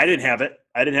I didn't have it.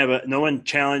 I didn't have it. No one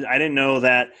challenged. I didn't know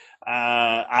that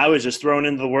I was just thrown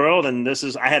into the world, and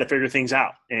I had to figure things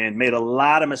out and made a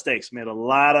lot of mistakes,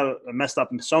 messed up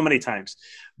so many times,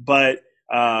 but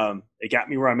it got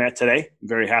me where I'm at today. I'm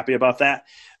very happy about that.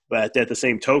 But at the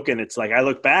same token, it's like, I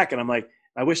look back and I'm like,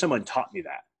 I wish someone taught me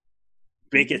that.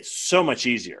 Make it so much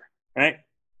easier, right?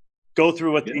 Go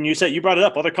through what, Yeah. and you brought it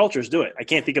up. Other cultures do it. I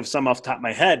can't think of some off the top of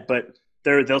my head, but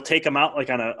they'll take them out like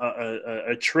on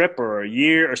a trip or a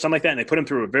year or something like that, and they put them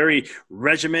through a very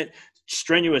regiment,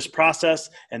 strenuous process,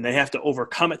 and they have to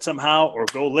overcome it somehow, or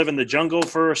go live in the jungle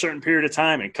for a certain period of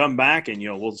time and come back, and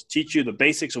we'll teach you the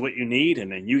basics of what you need,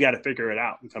 and then you got to figure it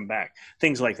out and come back.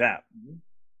 Things like that.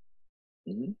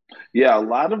 Mm-hmm. Yeah, a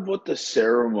lot of what the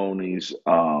ceremonies,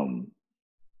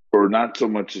 or not so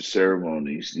much the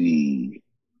ceremonies, the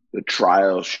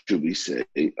trials, should we say?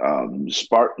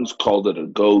 Spartans called it a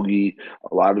gogi.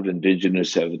 A lot of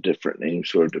indigenous have a different name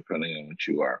for it, depending on what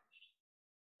you are.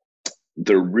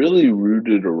 They're really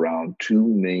rooted around two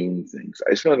main things.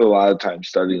 I spent a lot of time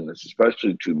studying this,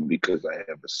 especially too because I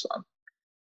have a son,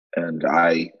 and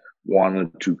I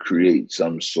wanted to create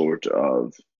some sort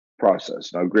of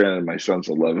process. Now, granted, my son's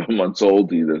 11 months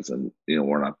old. He doesn't,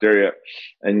 we're not there yet.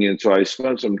 And so I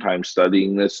spent some time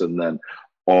studying this, and then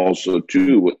also,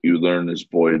 too, what you learn is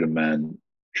boy to men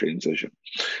transition.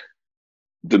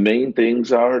 The main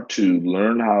things are to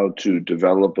learn how to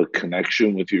develop a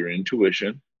connection with your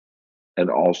intuition and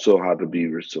also how to be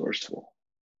resourceful.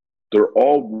 They're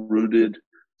all rooted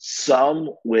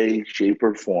some way, shape,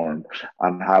 or form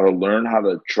on how to learn how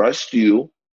to trust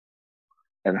you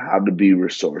and how to be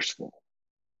resourceful.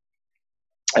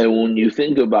 And when you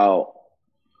think about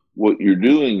what you're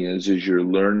doing is you're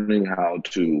learning how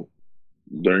to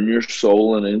learn your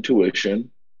soul and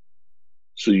intuition.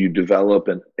 So you develop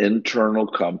an internal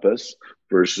compass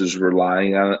versus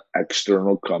relying on an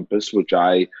external compass, which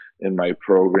in my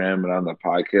program and on the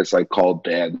podcast, I call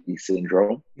daddy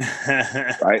syndrome,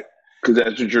 right? Because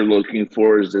that's what you're looking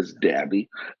for, is this daddy.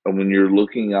 And when you're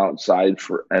looking outside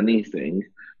for anything,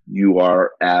 you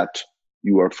are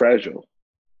fragile.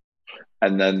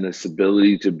 And then this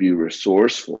ability to be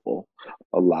resourceful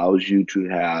allows you to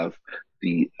have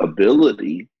the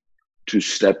ability to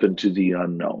step into the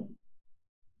unknown.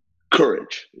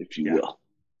 Courage, if you will.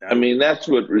 Yeah. I mean, that's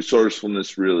what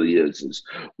resourcefulness really is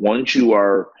once you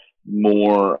are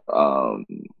more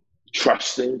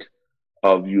trusting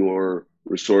of your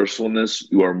resourcefulness,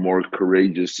 you are more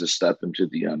courageous to step into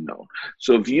the unknown.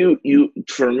 So if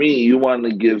for me, you want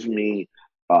to give me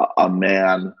a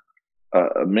man,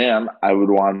 I would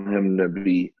want him to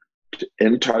be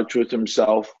in touch with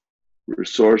himself,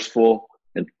 resourceful,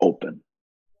 and open.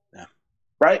 Yeah.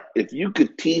 Right? If you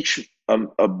could teach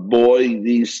a boy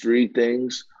these three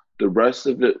things, the rest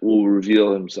of it will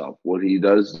reveal himself. What he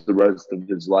does the rest of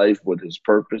his life, what his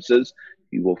purpose is,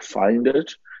 he will find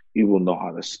it. He will know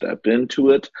how to step into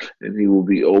it, and he will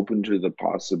be open to the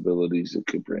possibilities it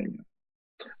could bring him.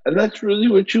 And that's really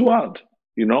what you want.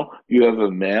 You have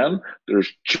a man,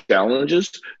 there's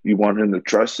challenges. You want him to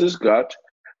trust his gut.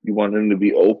 You want him to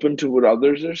be open to what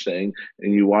others are saying,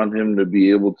 and you want him to be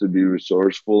able to be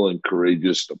resourceful and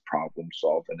courageous to problem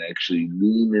solve and actually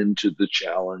lean into the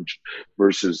challenge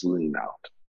versus lean out.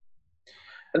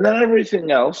 And then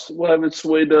everything else will have its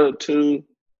way to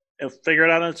It'll figure it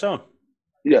out on its own.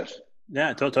 Yes.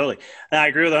 Yeah, totally. And I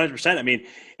agree with 100%. I mean,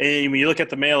 and when you look at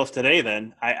the males today,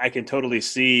 then I can totally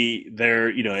see their,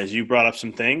 as you brought up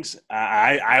some things,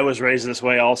 I was raised this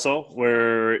way also,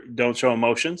 where don't show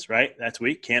emotions, right? That's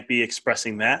weak. Can't be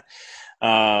expressing that.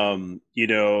 looking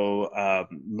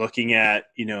at,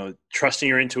 trusting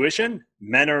your intuition.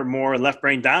 Men are more left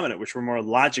brain dominant, which we're more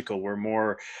logical. We're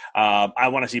more, I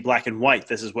want to see black and white.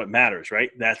 This is what matters, right?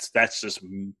 That's just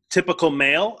typical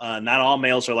male. Not all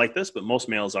males are like this, but most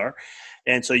males are.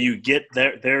 And so you get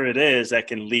there it is that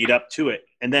can lead up to it.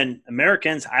 And then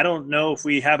Americans, I don't know if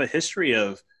we have a history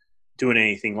of doing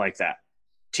anything like that,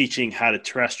 teaching how to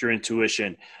trust your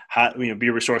intuition, how,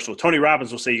 be resourceful. Tony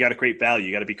Robbins will say you got to create value,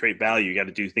 you got to create value, you got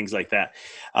to do things like that.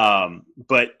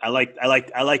 But I like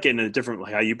it in a different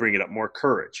way. How you bring it up, more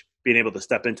courage, being able to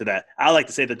step into that. I like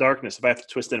to say the darkness. If I have to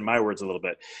twist it in my words a little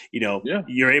bit, Yeah.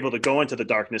 you're able to go into the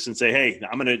darkness and say, hey,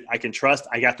 I can trust.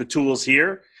 I got the tools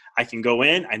here. I can go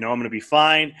in. I know I'm going to be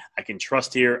fine. I can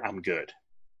trust here. I'm good.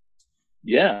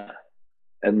 Yeah.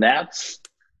 And that's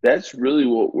really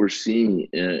what we're seeing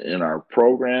in our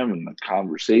program and the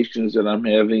conversations that I'm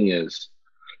having is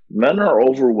men are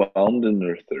overwhelmed in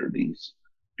their 30s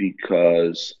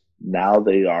because now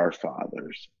they are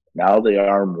fathers. Now they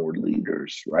are more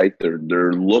leaders, right?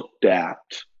 They're looked at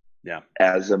Yeah.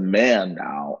 as a man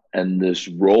now, and this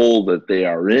role that they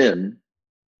are in,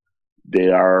 they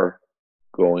are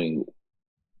going,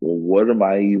 well, what am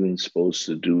I even supposed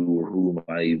to do, or who am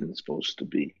I even supposed to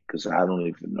be? Because I don't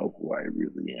even know who I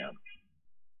really am.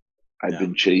 I've Yeah.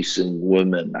 been chasing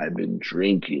women. I've been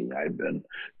drinking. I've been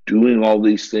doing all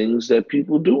these things that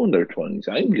people do in their 20s.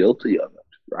 I'm guilty of it,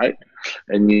 right?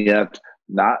 And yet,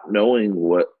 not knowing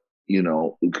what,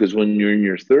 because when you're in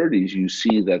your 30s, you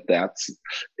see that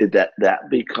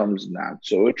becomes not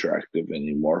so attractive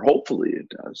anymore. Hopefully, it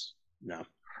does. No.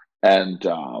 And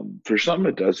for some,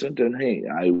 it doesn't. And hey,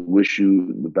 I wish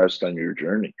you the best on your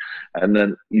journey. And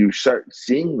then you start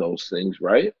seeing those things,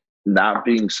 right? Not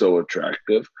being so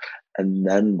attractive. And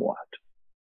then what?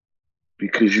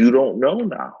 Because you don't know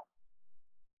now.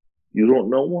 You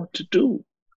don't know what to do,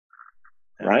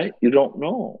 Yeah. right? You don't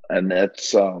know. And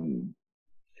that's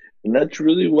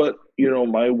really what,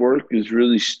 my work is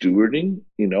really stewarding,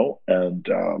 and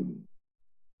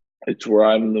it's where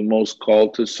I'm the most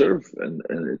called to serve and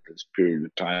at this period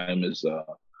of time as a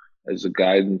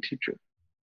guide and teacher.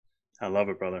 I love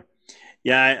it, brother.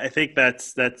 Yeah, I think they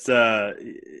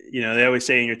always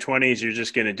say in your 20s you're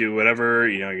just going to do whatever,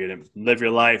 you're going to live your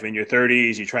life. In your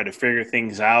 30s you try to figure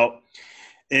things out.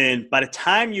 And by the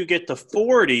time you get to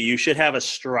 40, you should have a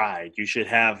stride. You should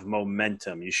have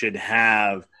momentum. You should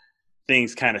have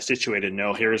things kind of situated.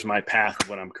 No, here's my path of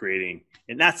what I'm creating.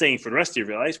 And not saying for the rest of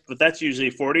your life, but that's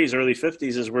usually 40s, early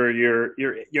 50s is where you're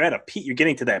at a peak. You're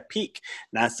getting to that peak.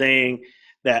 Not saying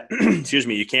that excuse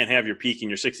me, you can't have your peak in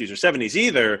your 60s or 70s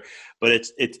either, but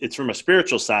it's from a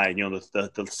spiritual side.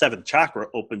 The seventh chakra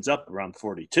opens up around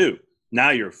 42. Now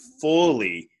you're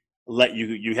fully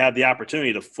you have the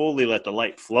opportunity to fully let the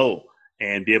light flow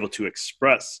and be able to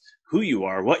express who you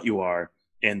are, what you are,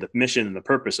 and the mission and the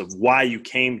purpose of why you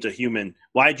came to human.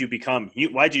 Why'd you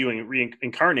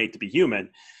reincarnate to be human,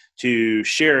 to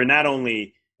share not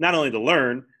only to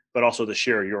learn, but also to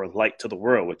share your light to the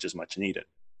world, which is much needed.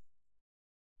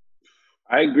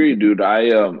 I agree, dude.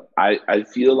 I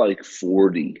feel like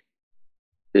 40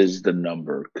 is the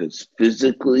number because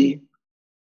physically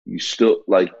you still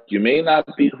like you may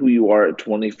not be who you are at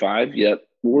 25 yet.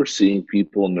 We're seeing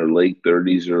people in their late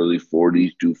 30s, early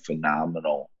 40s do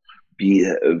phenomenal, be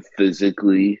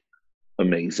physically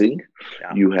amazing.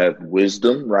 Yeah. You have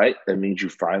wisdom, right? That means you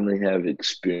finally have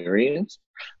experience.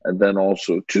 And then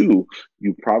also, too,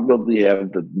 you probably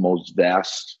have the most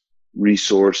vast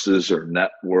resources or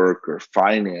network or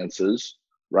finances,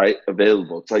 right?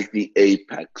 Available. It's like the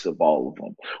apex of all of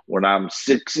them. When I'm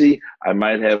 60, I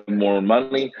might have more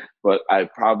money, but I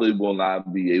probably will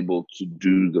not be able to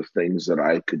do the things that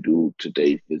I could do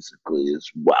today physically as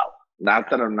well. Not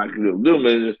that I'm not going to do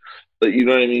them, but you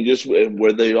know what I mean? Just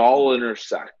where they all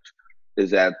intersect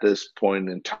is at this point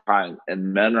in time.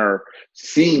 And men are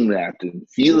seeing that and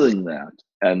feeling that.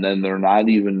 And then they're not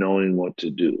even knowing what to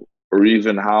do or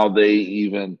even how they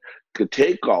even could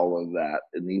take all of that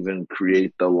and even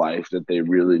create the life that they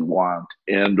really want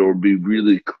and or be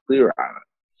really clear on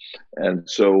it. And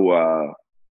so,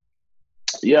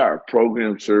 yeah, our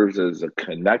program serves as a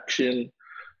connection,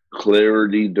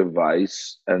 clarity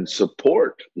device, and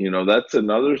support. That's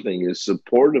another thing is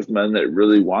support of men that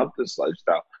really want this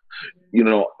lifestyle.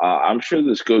 I'm sure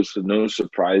this goes to no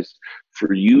surprise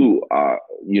for you,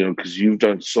 because you've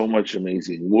done so much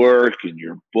amazing work in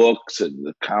your books and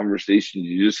the conversations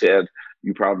you just had,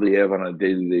 you probably have on a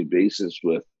day-to-day basis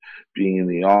with being in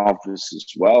the office as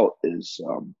well, is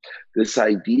this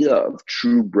idea of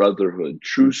true brotherhood,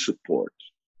 true support,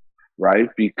 right?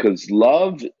 Because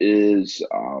love is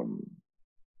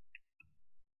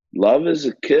Love is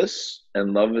a kiss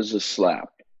and love is a slap.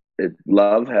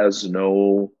 Love has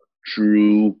no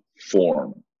true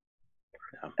form.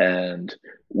 Yeah. And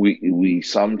we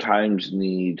sometimes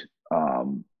need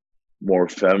um, more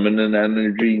feminine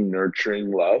energy,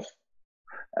 nurturing love.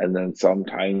 And then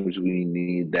sometimes we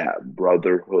need that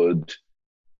brotherhood,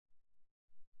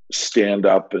 stand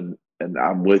up and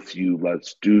I'm with you.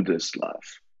 Let's do this, love.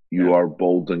 Yeah. You are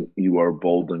bold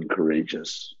and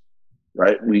courageous.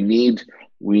 Right? We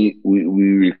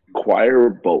require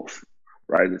both.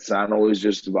 Right? It's not always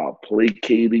just about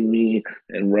placating me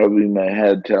and rubbing my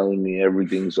head, telling me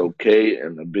everything's okay,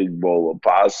 and a big bowl of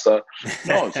pasta.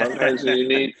 No, sometimes you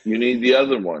need the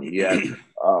other one. Yet,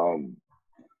 um,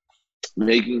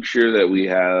 making sure that we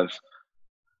have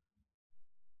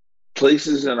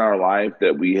places in our life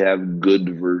that we have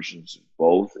good versions of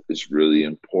both is really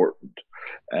important.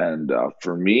 And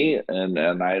for me, and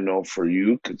I know for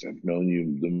you, because I've known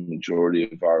you the majority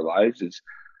of our lives, is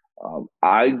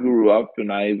I grew up,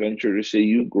 and I venture to say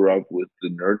you grew up with the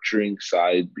nurturing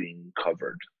side being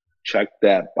covered. Check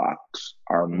that box.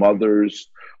 Our Hmm. mothers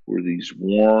were these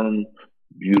warm,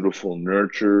 beautiful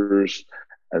nurturers,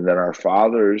 and then our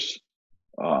fathers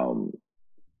um,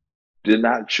 did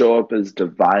not show up as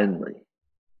divinely,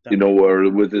 Yeah. or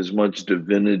with as much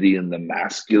divinity in the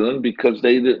masculine because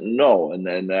they didn't know. And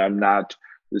I'm not,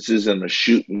 this isn't a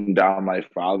shooting down my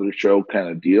father show kind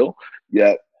of deal.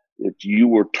 Yet, if you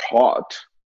were taught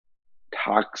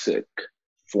toxic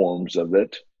forms of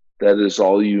it, that is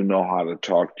all you know how to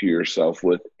talk to yourself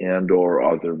with and or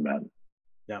other men,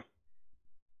 Yeah.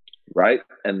 right?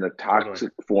 And the Totally.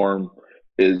 toxic form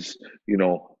is,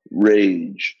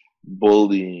 rage,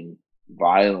 bullying,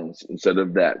 violence, instead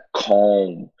of that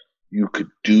calm, you could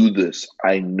do this.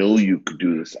 I know you could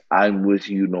do this. I'm with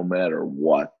you no matter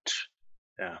what.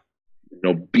 Yeah.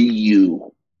 Be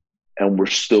you, and we're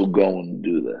still going to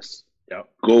do this. Yep.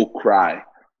 Go cry.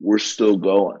 We're still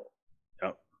going.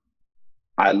 Yep.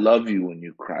 I love you when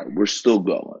you cry. We're still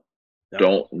going. Yep.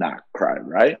 Don't not cry,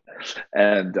 right?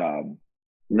 And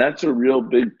that's a real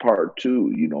big part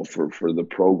too, for the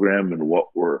program and what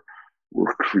we're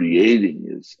creating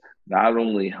is not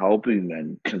only helping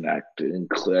men connect and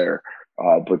clear,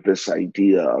 but this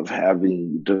idea of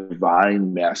having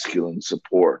divine masculine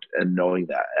support and knowing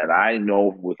that. And I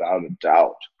know without a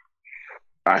doubt,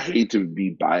 I hate to be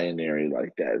binary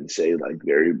like that and say like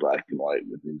very black and white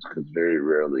with things because very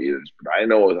rarely is. But I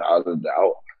know without a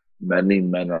doubt, many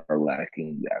men are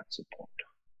lacking that support.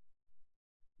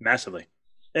 Massively.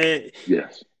 Eh,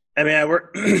 Yes. I mean, I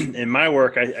work in my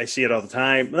work. I see it all the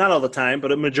time. Not all the time,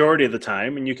 but a majority of the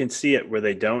time, and you can see it where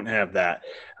they don't have that.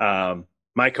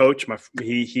 My coach,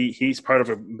 he's part of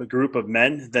a group of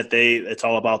men that it's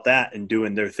all about that and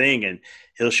doing their thing, and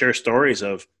he'll share stories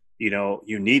of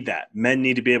you need that. Men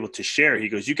need to be able to share. He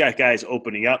goes, you got guys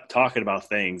opening up, talking about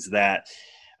things that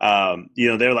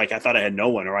they're like, I thought I had no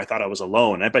one, or I thought I was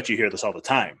alone. I bet you hear this all the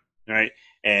time, right?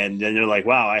 And then you're like,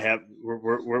 wow,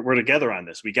 we're together on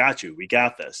this. We got you. We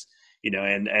got this.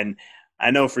 And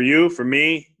I know for you, for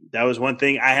me, that was one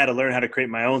thing I had to learn how to create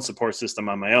my own support system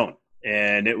on my own.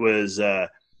 And it was,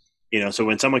 so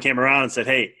when someone came around and said,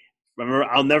 hey, remember,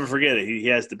 I'll never forget it. He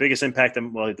has the biggest impact, at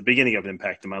the beginning of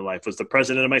impact in my life was the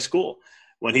president of my school.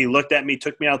 When he looked at me,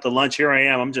 took me out to lunch, here I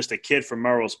am. I'm just a kid from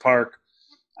Melrose Park.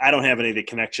 I don't have any of the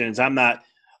connections. I'm not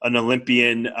an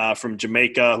Olympian from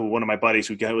Jamaica, who one of my buddies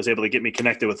who was able to get me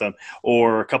connected with him,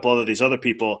 or a couple of these other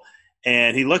people.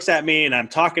 And he looks at me and I'm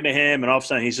talking to him, and all of a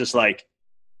sudden he's just like,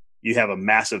 you have a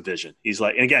massive vision. He's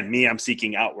like, and again, me, I'm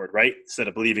seeking outward, right? Instead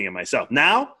of believing in myself.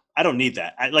 Now, I don't need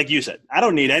that. Like you said, I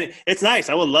don't need any. It's nice.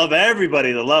 I would love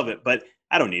everybody to love it, but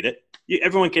I don't need it.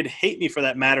 Everyone could hate me for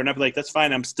that matter. And I'd be like, that's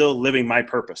fine. I'm still living my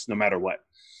purpose no matter what.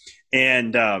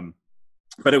 And,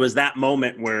 but it was that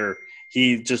moment where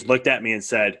he just looked at me and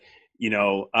said,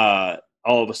 all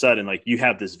of a sudden, like, you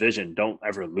have this vision, don't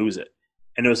ever lose it.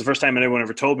 And it was the first time anyone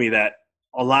ever told me that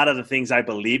a lot of the things I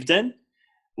believed in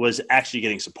was actually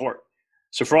getting support.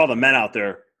 So for all the men out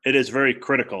there, it is very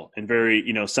critical and very,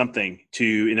 something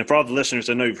to, and for all the listeners,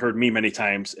 I know you've heard me many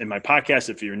times in my podcast,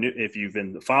 if you're new, if you've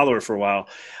been the follower for a while,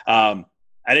 I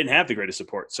didn't have the greatest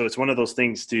support. So it's one of those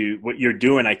things to what you're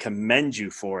doing. I commend you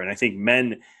for, and I think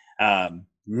men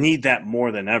need that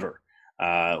more than ever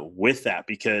with that,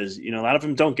 because, a lot of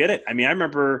them don't get it. I mean, I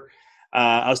remember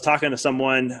I was talking to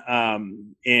someone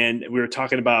and we were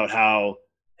talking about how,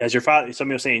 as your father,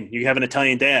 somebody was saying, you have an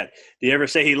Italian dad. Do you ever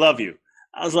say he love you?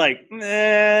 I was like,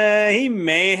 he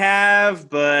may have,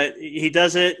 but he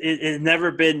doesn't. It's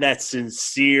never been that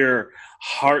sincere,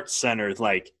 heart-centered,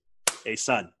 like, hey,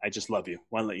 son, I just love you.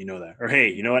 Want to let you know that. Or,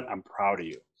 hey, you know what? I'm proud of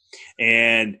you.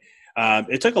 And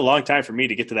It took a long time for me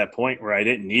to get to that point where I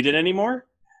didn't need it anymore.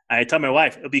 I tell my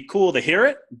wife it'll be cool to hear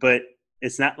it, but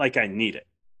it's not like I need it,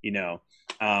 you know.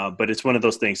 But it's one of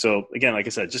those things. So again, like I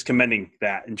said, just commending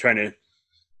that and trying to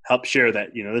help share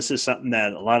that, this is something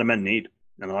that a lot of men need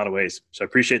in a lot of ways. So I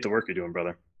appreciate the work you're doing,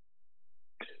 brother.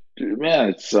 Dude,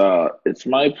 man, it's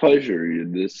my pleasure.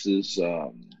 This is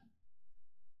the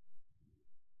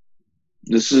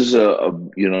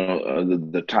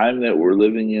time that we're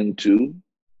living in too.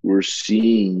 We're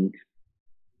seeing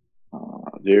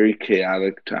very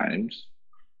chaotic times,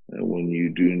 and when you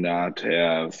do not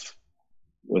have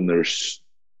when there's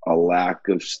a lack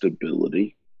of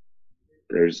stability,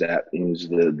 there's that means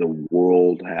the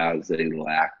world has a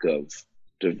lack of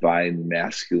divine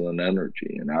masculine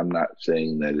energy. And I'm not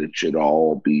saying that it should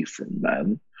all be from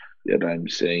men, yet I'm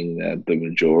saying that the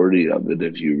majority of it,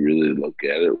 if you really look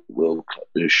at it,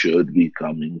 it should be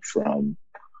coming from,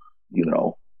 you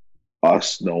know,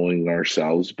 us knowing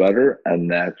ourselves better,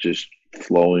 and that just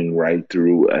flowing right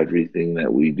through everything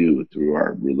that we do, through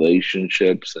our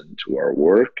relationships and to our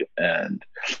work, and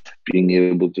being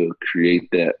able to create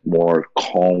that more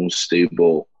calm,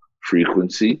 stable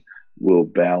frequency will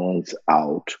balance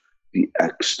out the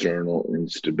external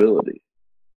instability.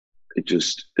 It's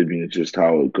just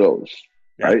how it goes,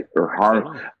 Yeah. right? Or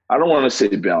harm. I don't want to say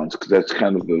balance because that's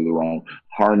kind of the wrong.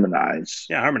 Harmonize.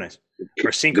 Yeah, harmonize or The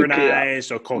chaos.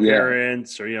 synchronize or Yeah,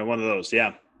 coherence or one of those.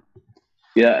 Yeah.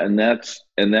 yeah, and that's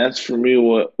for me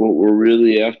what we're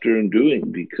really after and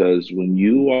doing, because when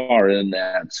you are in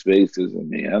that space as a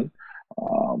man,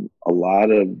 a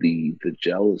lot of the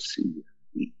jealousy,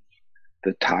 the,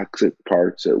 the toxic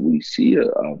parts that we see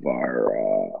of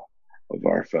our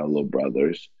fellow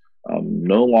brothers,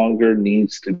 no longer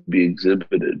needs to be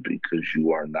exhibited, because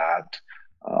you are not.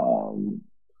 Um,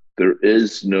 there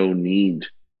is no need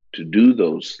to do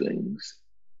those things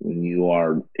when you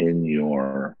are in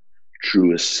your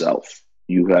truest self.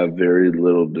 You have very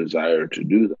little desire to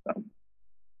do them.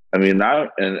 I mean,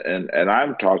 and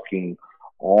I'm talking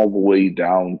all the way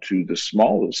down to the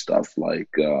smallest stuff, like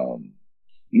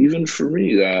even for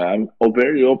me, I'm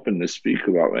very open to speak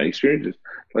about my experiences,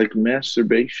 like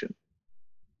masturbation,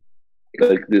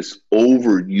 like this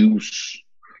overuse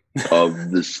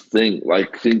of this thing,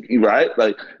 like thinking, right,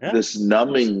 like Yeah. this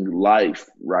numbing life,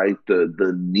 right,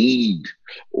 the need,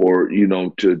 or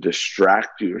to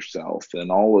distract yourself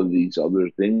and all of these other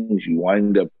things, you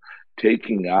wind up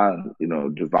taking on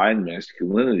divine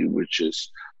masculinity, which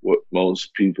is what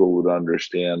most people would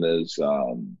understand as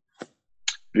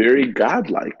very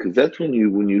godlike, because that's when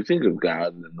you think of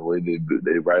God, and the way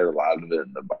they write a lot of it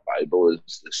in the Bible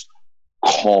is this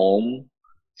calm,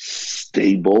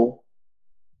 stable,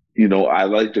 I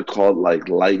like to call it like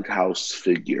lighthouse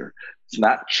figure. It's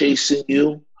not chasing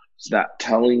you. It's not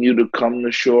telling you to come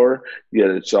to shore,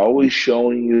 yet it's always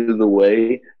showing you the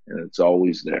way, and it's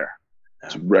always there.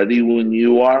 It's Yeah. ready when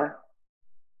you are,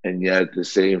 and yet at the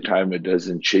same time, it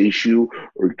doesn't chase you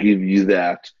or give you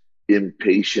that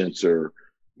impatience or,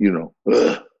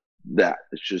 that.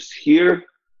 It's just here.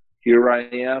 Here I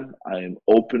am. I am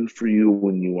open for you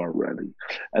when you are ready.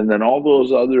 And then all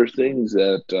those other things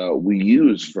that we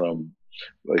use from,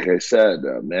 like I said,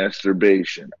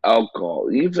 masturbation, alcohol,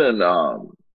 even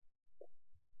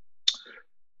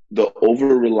the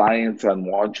over reliance on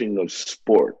watching of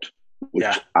sport,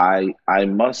 Yeah. which I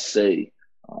must say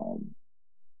um,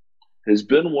 has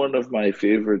been one of my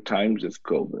favorite times of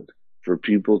COVID, for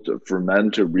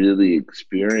men to really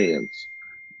experience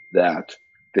that.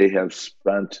 They have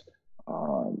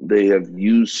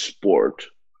used sport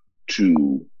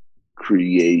to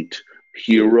create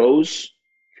heroes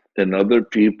and other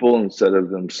people instead of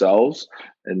themselves,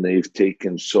 and they've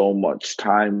taken so much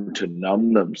time to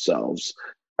numb themselves,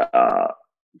 uh,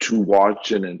 to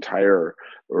watch an entire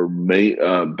or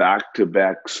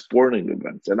back-to-back sporting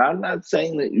events. And I'm not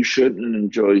saying that you shouldn't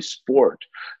enjoy sport.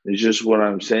 It's just, what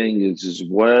I'm saying is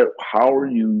how are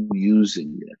you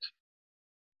using it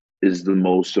is the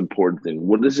most important thing.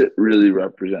 What does it really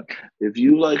represent? If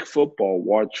you like football,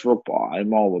 watch football.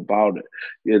 I'm all about it.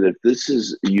 Yet if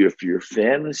your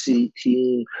fantasy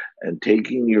team and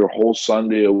taking your whole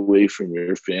Sunday away from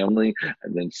your family,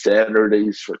 and then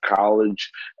Saturdays for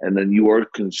college, and then you are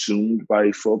consumed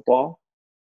by football,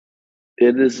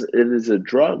 it is a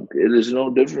drug. It is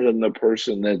no different than the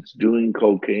person that's doing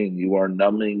cocaine. You are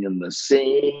numbing in the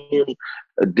same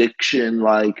addiction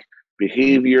like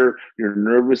behavior. Your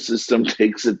nervous system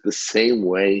takes it the same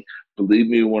way. Believe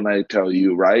me when I tell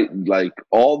you, right? Like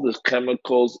all the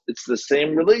chemicals, it's the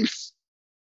same release.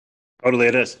 Totally,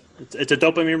 it is. It's a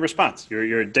dopamine response.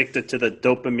 You're addicted to the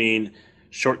dopamine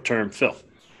short term fill.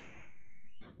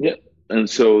 Yeah. And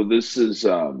so this is,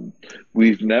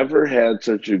 we've never had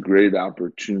such a great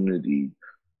opportunity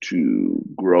to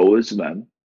grow as men.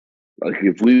 Like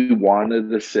if we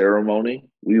wanted a ceremony,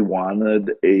 we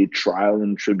wanted a trial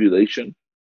and tribulation.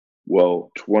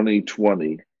 Well,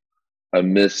 2020,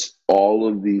 amidst all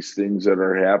of these things that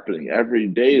are happening, every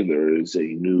day there is a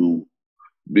new,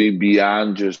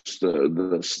 beyond just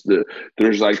there's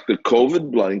like the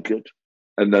COVID blanket,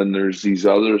 and then there's these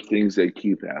other things that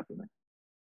keep happening.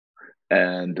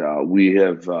 And we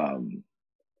have,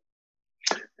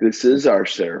 this is our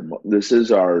ceremony, this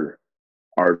is our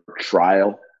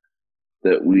trial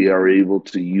that we are able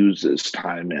to use this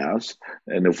time as.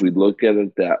 And if we look at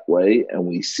it that way and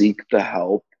we seek the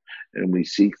help and we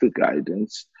seek the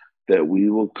guidance, that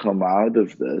we will come out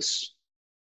of this.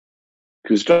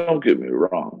 Because don't get me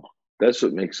wrong, that's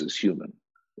what makes us human,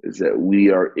 is that we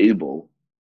are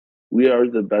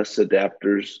the best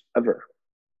adapters ever.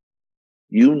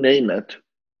 You name it,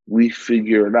 we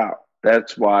figure it out.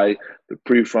 That's why the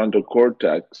prefrontal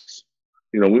cortex,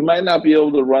 we might not be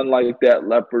able to run like that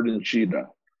leopard and cheetah,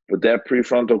 but that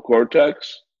prefrontal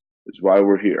cortex is why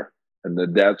we're here.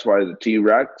 And that's why the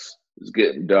T-Rex is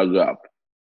getting dug up.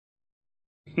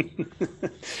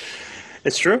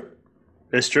 It's true.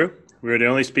 It's true. We're the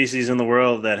only species in the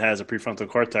world that has a prefrontal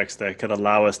cortex that could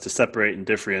allow us to separate and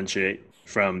differentiate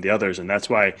from the others. And that's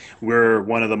why we're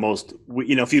one of the most,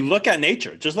 if you look at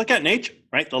nature, just look at nature,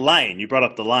 right? The lion, you brought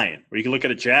up the lion, or you can look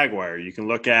at a jaguar, you can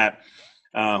look at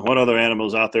what other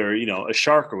animals out there, a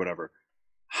shark or whatever.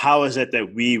 How is it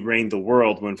that we reign the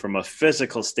world when from a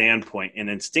physical standpoint and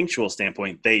instinctual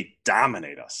standpoint, they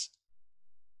dominate us?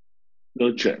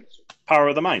 No chance. Power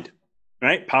of the mind,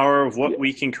 right? Power of what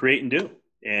we can create and do.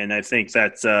 And I think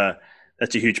that's a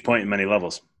huge point in many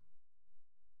levels.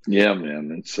 Yeah,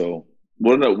 man. And so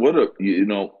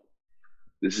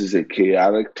this is a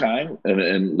chaotic time,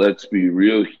 and let's be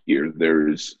real here.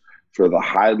 There's, for the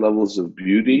high levels of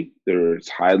beauty, there's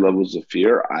high levels of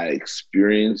fear. I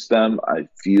experience them, I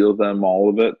feel them, all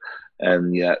of it,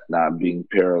 and yet not being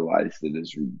paralyzed. It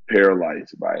is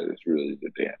paralyzed by it is really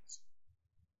the dance.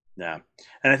 Yeah.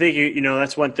 And I think,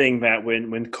 that's one thing that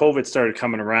when COVID started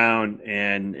coming around,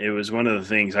 and it was one of the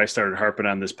things I started harping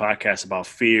on this podcast about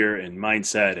fear and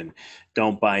mindset and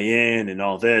don't buy in and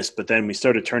all this. But then we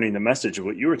started turning the message of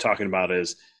what you were talking about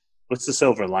is, what's the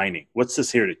silver lining? What's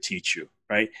this here to teach you,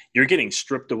 right? You're getting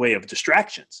stripped away of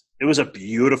distractions. It was a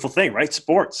beautiful thing, right?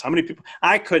 Sports. How many people,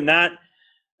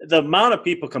 the amount of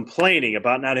people complaining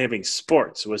about not having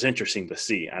sports was interesting to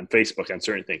see on Facebook on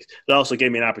certain things. It also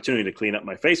gave me an opportunity to clean up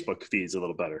my Facebook feeds a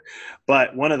little better.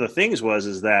 But one of the things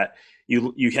is that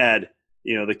you had,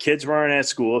 the kids weren't at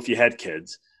school if you had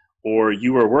kids, or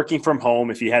you were working from home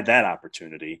if you had that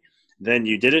opportunity. Then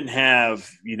you didn't have,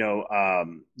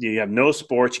 you have no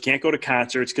sports. You can't go to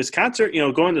concerts because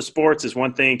going to sports is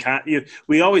one thing.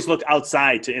 We always look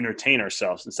outside to entertain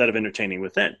ourselves instead of entertaining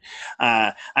within.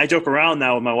 I joke around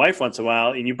now with my wife once in a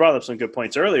while, and you brought up some good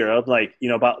points earlier of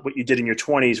about what you did in your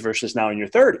 20s versus now in your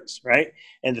 30s, right?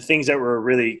 And the things that were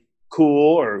really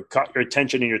cool or caught your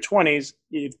attention in your 20s,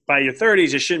 by your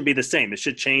 30s, it shouldn't be the same. It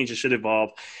should change. It should evolve.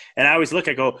 And I always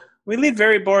I go, we lead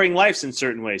very boring lives in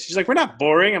certain ways. She's like, we're not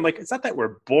boring. I'm like, it's not that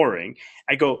we're boring.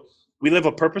 I go, we live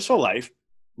a purposeful life.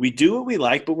 We do what we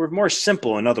like, but we're more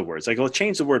simple. In other words, I go,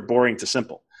 change the word boring to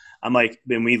simple. I'm like,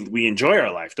 then we enjoy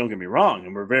our life. Don't get me wrong.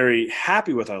 And we're very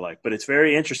happy with our life, but it's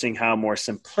very interesting how more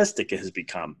simplistic it has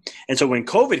become. And so when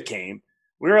COVID came,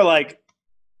 we were like,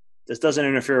 this doesn't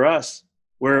interfere with us.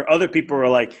 Where other people were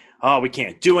like, oh, we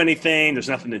can't do anything. There's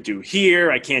nothing to do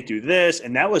here. I can't do this.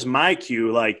 And that was my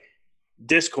cue, like,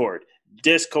 discord,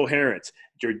 discoherence.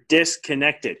 You're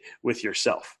disconnected with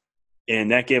yourself.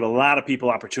 And that gave a lot of people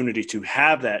opportunity to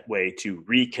have that way to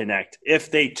reconnect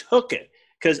if they took it.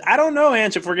 Because I don't know,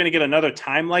 Ange, if we're going to get another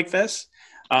time like this.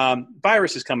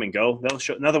 Viruses come and go.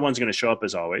 Another one's going to show up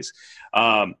as always.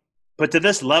 But to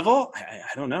this level,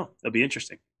 I don't know. It'll be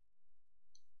interesting.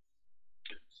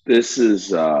 This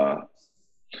is,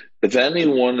 if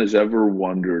anyone has ever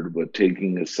wondered what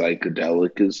taking a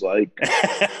psychedelic is like,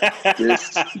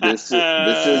 this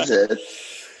is it.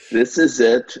 This is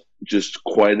it, just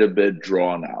quite a bit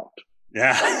drawn out.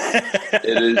 Yeah.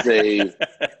 It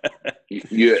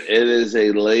is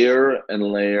a layer and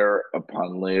layer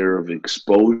upon layer of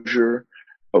exposure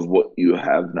of what you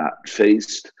have not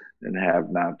faced and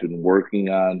have not been working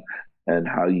on. And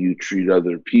how you treat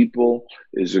other people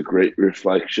is a great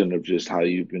reflection of just how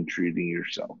you've been treating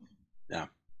yourself. Yeah.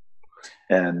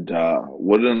 And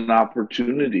what an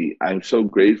opportunity. I'm so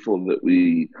grateful that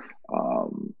we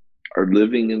are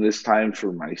living in this time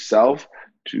for myself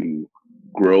to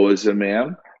grow as a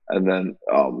man. and then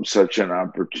such an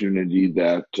opportunity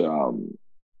that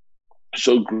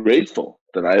so grateful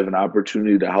that I have an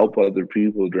opportunity to help other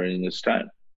people during this time.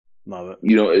 Love it.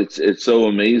 It's so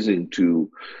amazing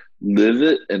to live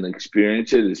it and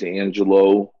experience it as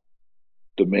Angelo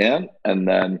the man, and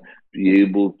then be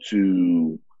able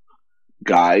to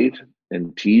guide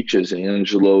and teach as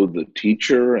Angelo the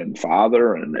teacher and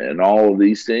father, and all of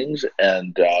these things.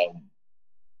 And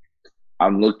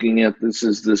I'm looking at this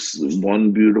as this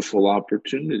one beautiful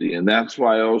opportunity, and that's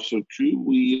why also too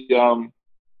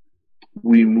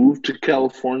we moved to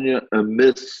California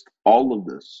amidst all of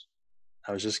this.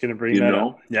 I was just going to bring You that up.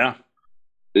 know, Yeah.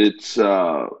 it's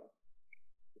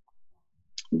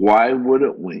why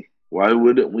wouldn't we? Why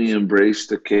wouldn't we embrace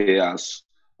the chaos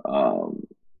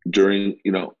during?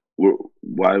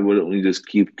 Why wouldn't we just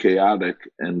keep chaotic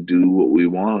and do what we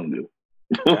want to do?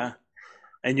 Yeah.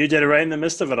 And you did it right in the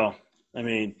midst of it all. I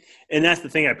mean, and that's the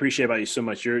thing I appreciate about you so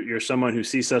much. You're someone who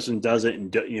sees stuff and does it,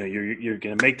 and you're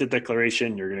going to make the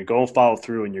declaration. You're going to go and follow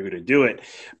through, and you're going to do it.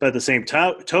 But at the same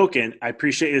token, I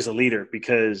appreciate you as a leader,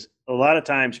 because a lot of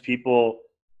times people,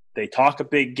 they talk a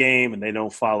big game and they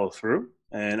don't follow through.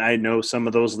 And I know some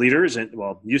of those leaders, and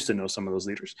used to know some of those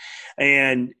leaders.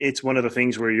 And it's one of the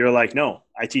things where you're like, no,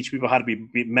 I teach people how to be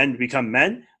men to become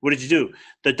men. What did you do?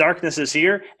 The darkness is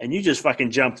here, and you just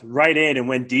fucking jumped right in and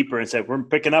went deeper and said, we're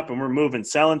picking up and we're moving,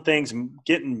 selling things,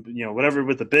 getting, whatever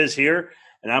with the biz here,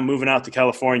 and I'm moving out to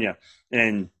California,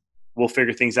 and we'll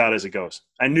figure things out as it goes.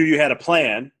 I knew you had a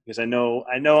plan, because I've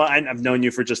known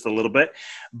you for just a little bit,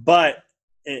 but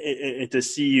to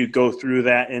see you go through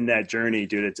that in that journey,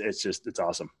 dude, it's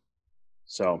awesome.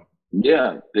 So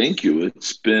Yeah, thank you.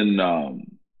 It's been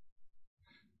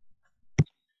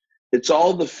it's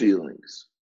all the feelings,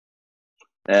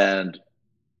 and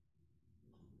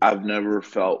I've never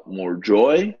felt more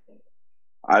joy.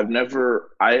 I have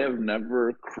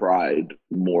never cried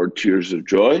more tears of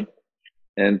joy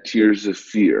and tears of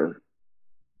fear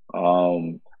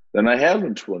than I have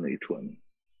in 2020.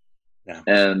 yeah.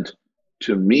 And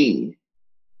to me,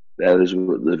 that is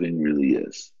what living really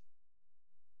is.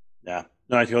 Yeah.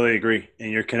 No, I totally agree.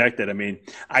 And you're connected. I mean,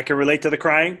 I can relate to the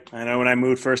crying. I know when I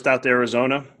moved first out to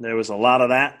Arizona, there was a lot of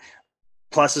that.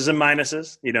 Pluses and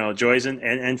minuses, joys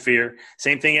and fear.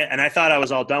 Same thing. And I thought I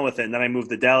was all done with it. And then I moved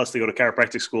to Dallas to go to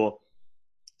chiropractic school.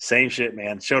 Same shit,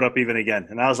 man. Showed up even again.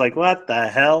 And I was like, what the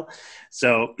hell?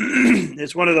 So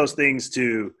it's one of those things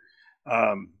to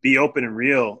be open and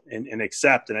real and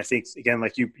accept. And I think, again,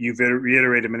 like you've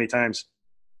reiterated many times,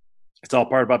 it's all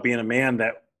part about being a man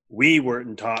that we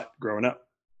weren't taught growing up.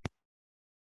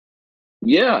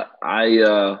 Yeah,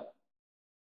 how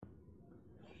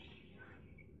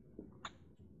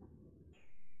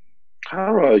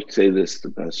do I say this the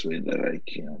best way that I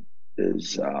can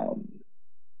is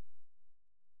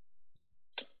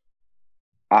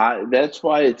I that's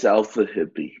why it's alpha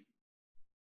hippie.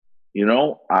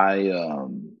 I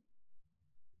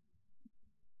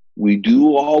we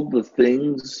do all the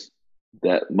things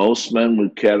that most men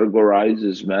would categorize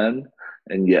as men,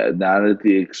 and yet not at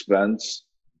the expense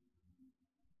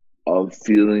of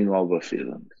feeling all the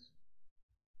feelings.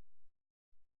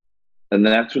 And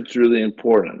that's what's really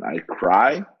important. I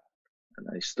cry and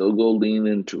I still go lean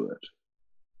into it.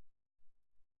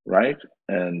 Right?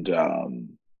 And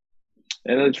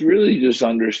it's really just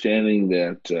understanding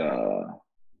that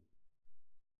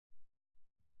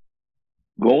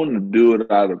going to do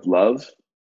it out of love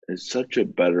is such a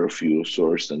better fuel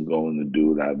source than going to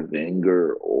do it out of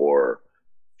anger or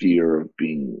fear of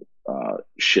being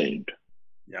shamed.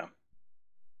 Yeah.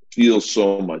 Feels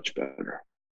so much better.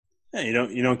 Yeah,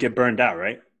 you don't get burned out,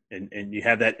 right? And you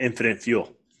have that infinite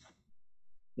fuel.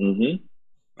 Mm-hmm.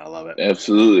 I love it.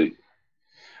 Absolutely.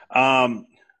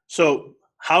 So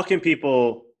how can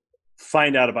people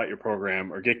find out about your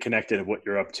program or get connected of what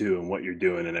you're up to and what you're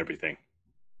doing and everything?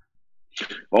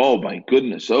 Oh my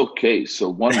goodness. Okay. So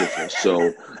wonderful.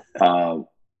 So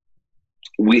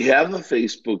we have a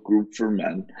Facebook group for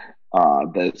men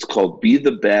that's called Be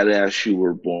the Badass You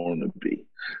Were Born to Be.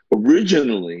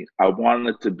 Originally, I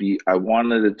wanted it to be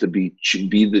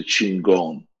Be the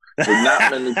Chingon. But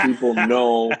not many people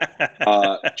know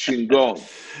Chingon.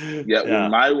 Yet Yeah.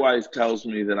 when my wife tells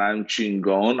me that I'm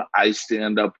Chingon, I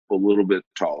stand up a little bit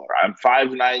taller. I'm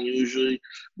 5'9" usually.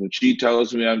 When she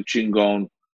tells me I'm Chingon,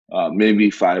 maybe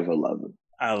 5'11".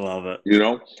 I love it.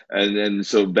 And then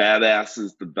so badass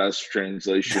is the best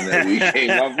translation that we came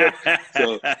up with.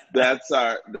 So that's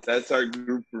our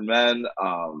group for men.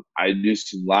 I do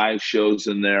some live shows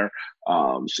in there.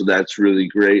 So that's really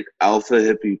great. Alpha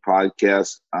Hippie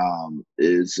podcast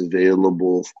is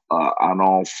available on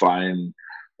all fine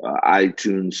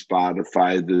iTunes,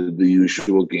 Spotify, the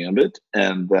usual gambit.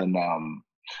 And then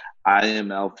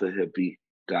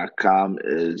IamAlphaHippie.com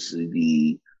is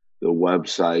the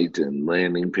website and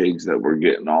landing page that we're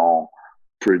getting all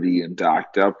pretty and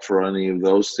docked up for any of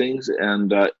those things.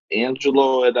 And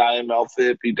Angelo at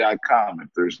IamAlphaHippie.com if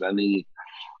there's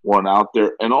anyone out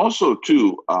there. And also,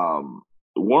 too,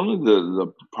 one of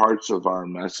the parts of our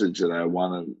message that I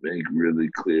want to make really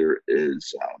clear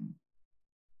is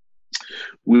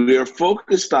we are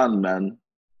focused on men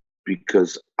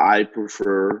because I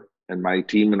prefer, and my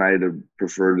team and I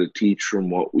prefer to teach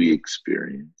from what we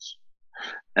experience.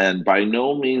 And by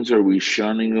no means are we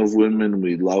shunning of women.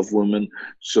 We love women.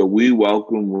 So we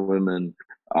welcome women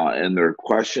and their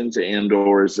questions and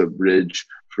or as a bridge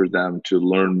for them to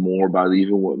learn more about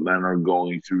even what men are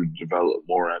going through, to develop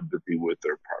more empathy with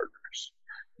their partners.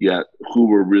 Yet who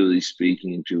we're really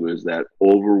speaking to is that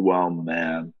overwhelmed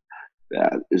man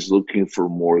that is looking for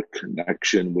more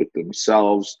connection with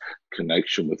themselves,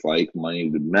 connection with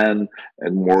like-minded men,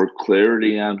 and more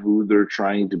clarity on who they're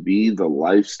trying to be, the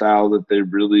lifestyle that they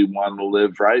really want to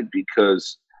live, right?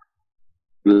 Because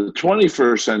the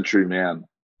 21st century man,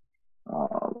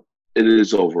 it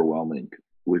is overwhelming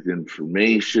with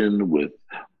information, with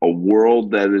a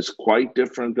world that is quite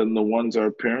different than the ones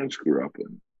our parents grew up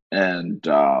in. And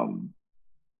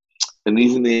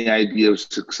even the idea of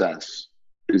success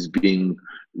is being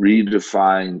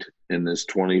redefined in this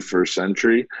 21st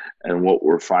century. And what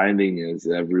we're finding is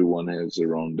everyone has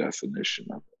their own definition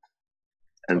of it.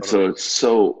 And so it's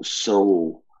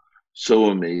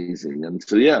so amazing. And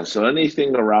so, yeah, so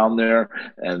anything around there.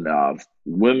 And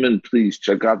women, please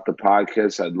check out the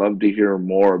podcast. I'd love to hear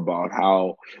more about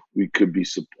how we could be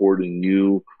supporting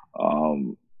you,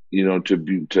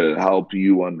 to help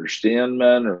you understand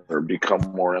men or become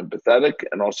more empathetic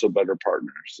and also better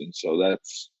partners. And so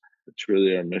that's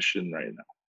really our mission right now.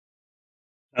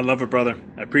 I love it, brother.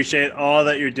 I appreciate all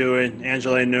that you're doing.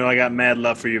 Angela, I know I got mad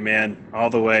love for you, man, all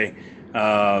the way.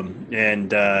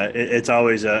 It's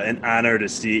always an honor to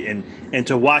see and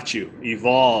to watch you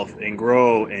evolve and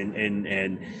grow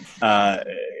and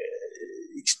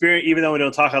experience. Even though we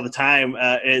don't talk all the time,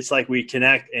 it's like we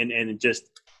connect and just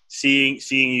seeing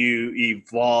you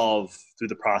evolve through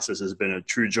the process has been a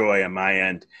true joy on my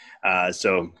end.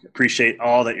 So appreciate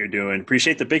all that you're doing.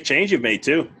 Appreciate the big change you've made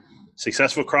too.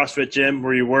 Successful CrossFit gym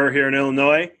where you were here in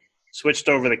Illinois, switched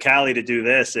over to Cali to do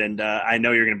this. And I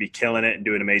know you're going to be killing it and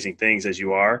doing amazing things as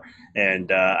you are.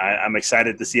 And I'm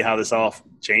excited to see how this all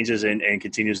changes and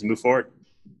continues to move forward.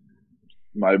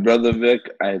 My brother Vic,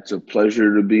 it's a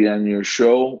pleasure to be on your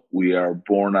show. We are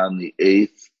born on the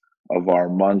 8th of our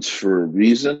months for a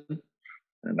reason.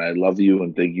 And I love you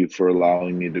and thank you for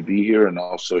allowing me to be here and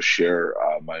also share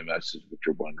my message with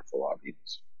your wonderful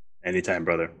audience. Anytime,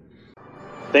 brother.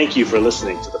 Thank you for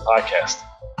listening to the podcast.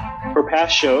 For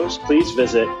past shows, please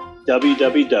visit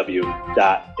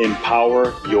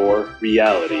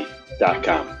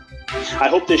www.empoweryourreality.com. I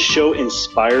hope this show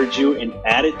inspired you and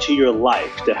added to your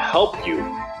life to help you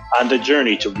on the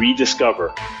journey to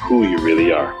rediscover who you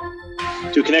really are.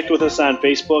 To connect with us on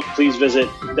Facebook, please visit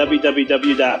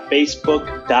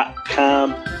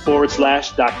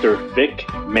www.facebook.com/Dr. Vic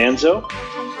Manzo.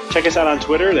 Check us out on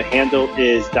Twitter. The handle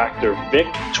is Dr.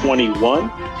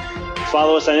 Vic21.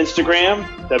 Follow us on Instagram,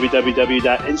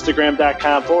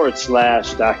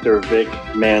 www.instagram.com/Dr. Vic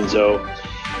Manzo.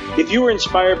 If you were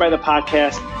inspired by the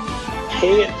podcast,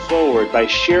 pay it forward by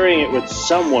sharing it with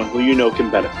someone who you know can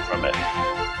benefit from it.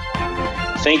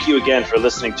 Thank you again for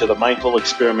listening to the Mindful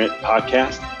Experiment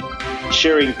podcast,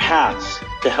 sharing paths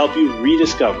to help you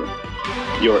rediscover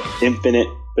your infinite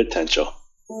potential.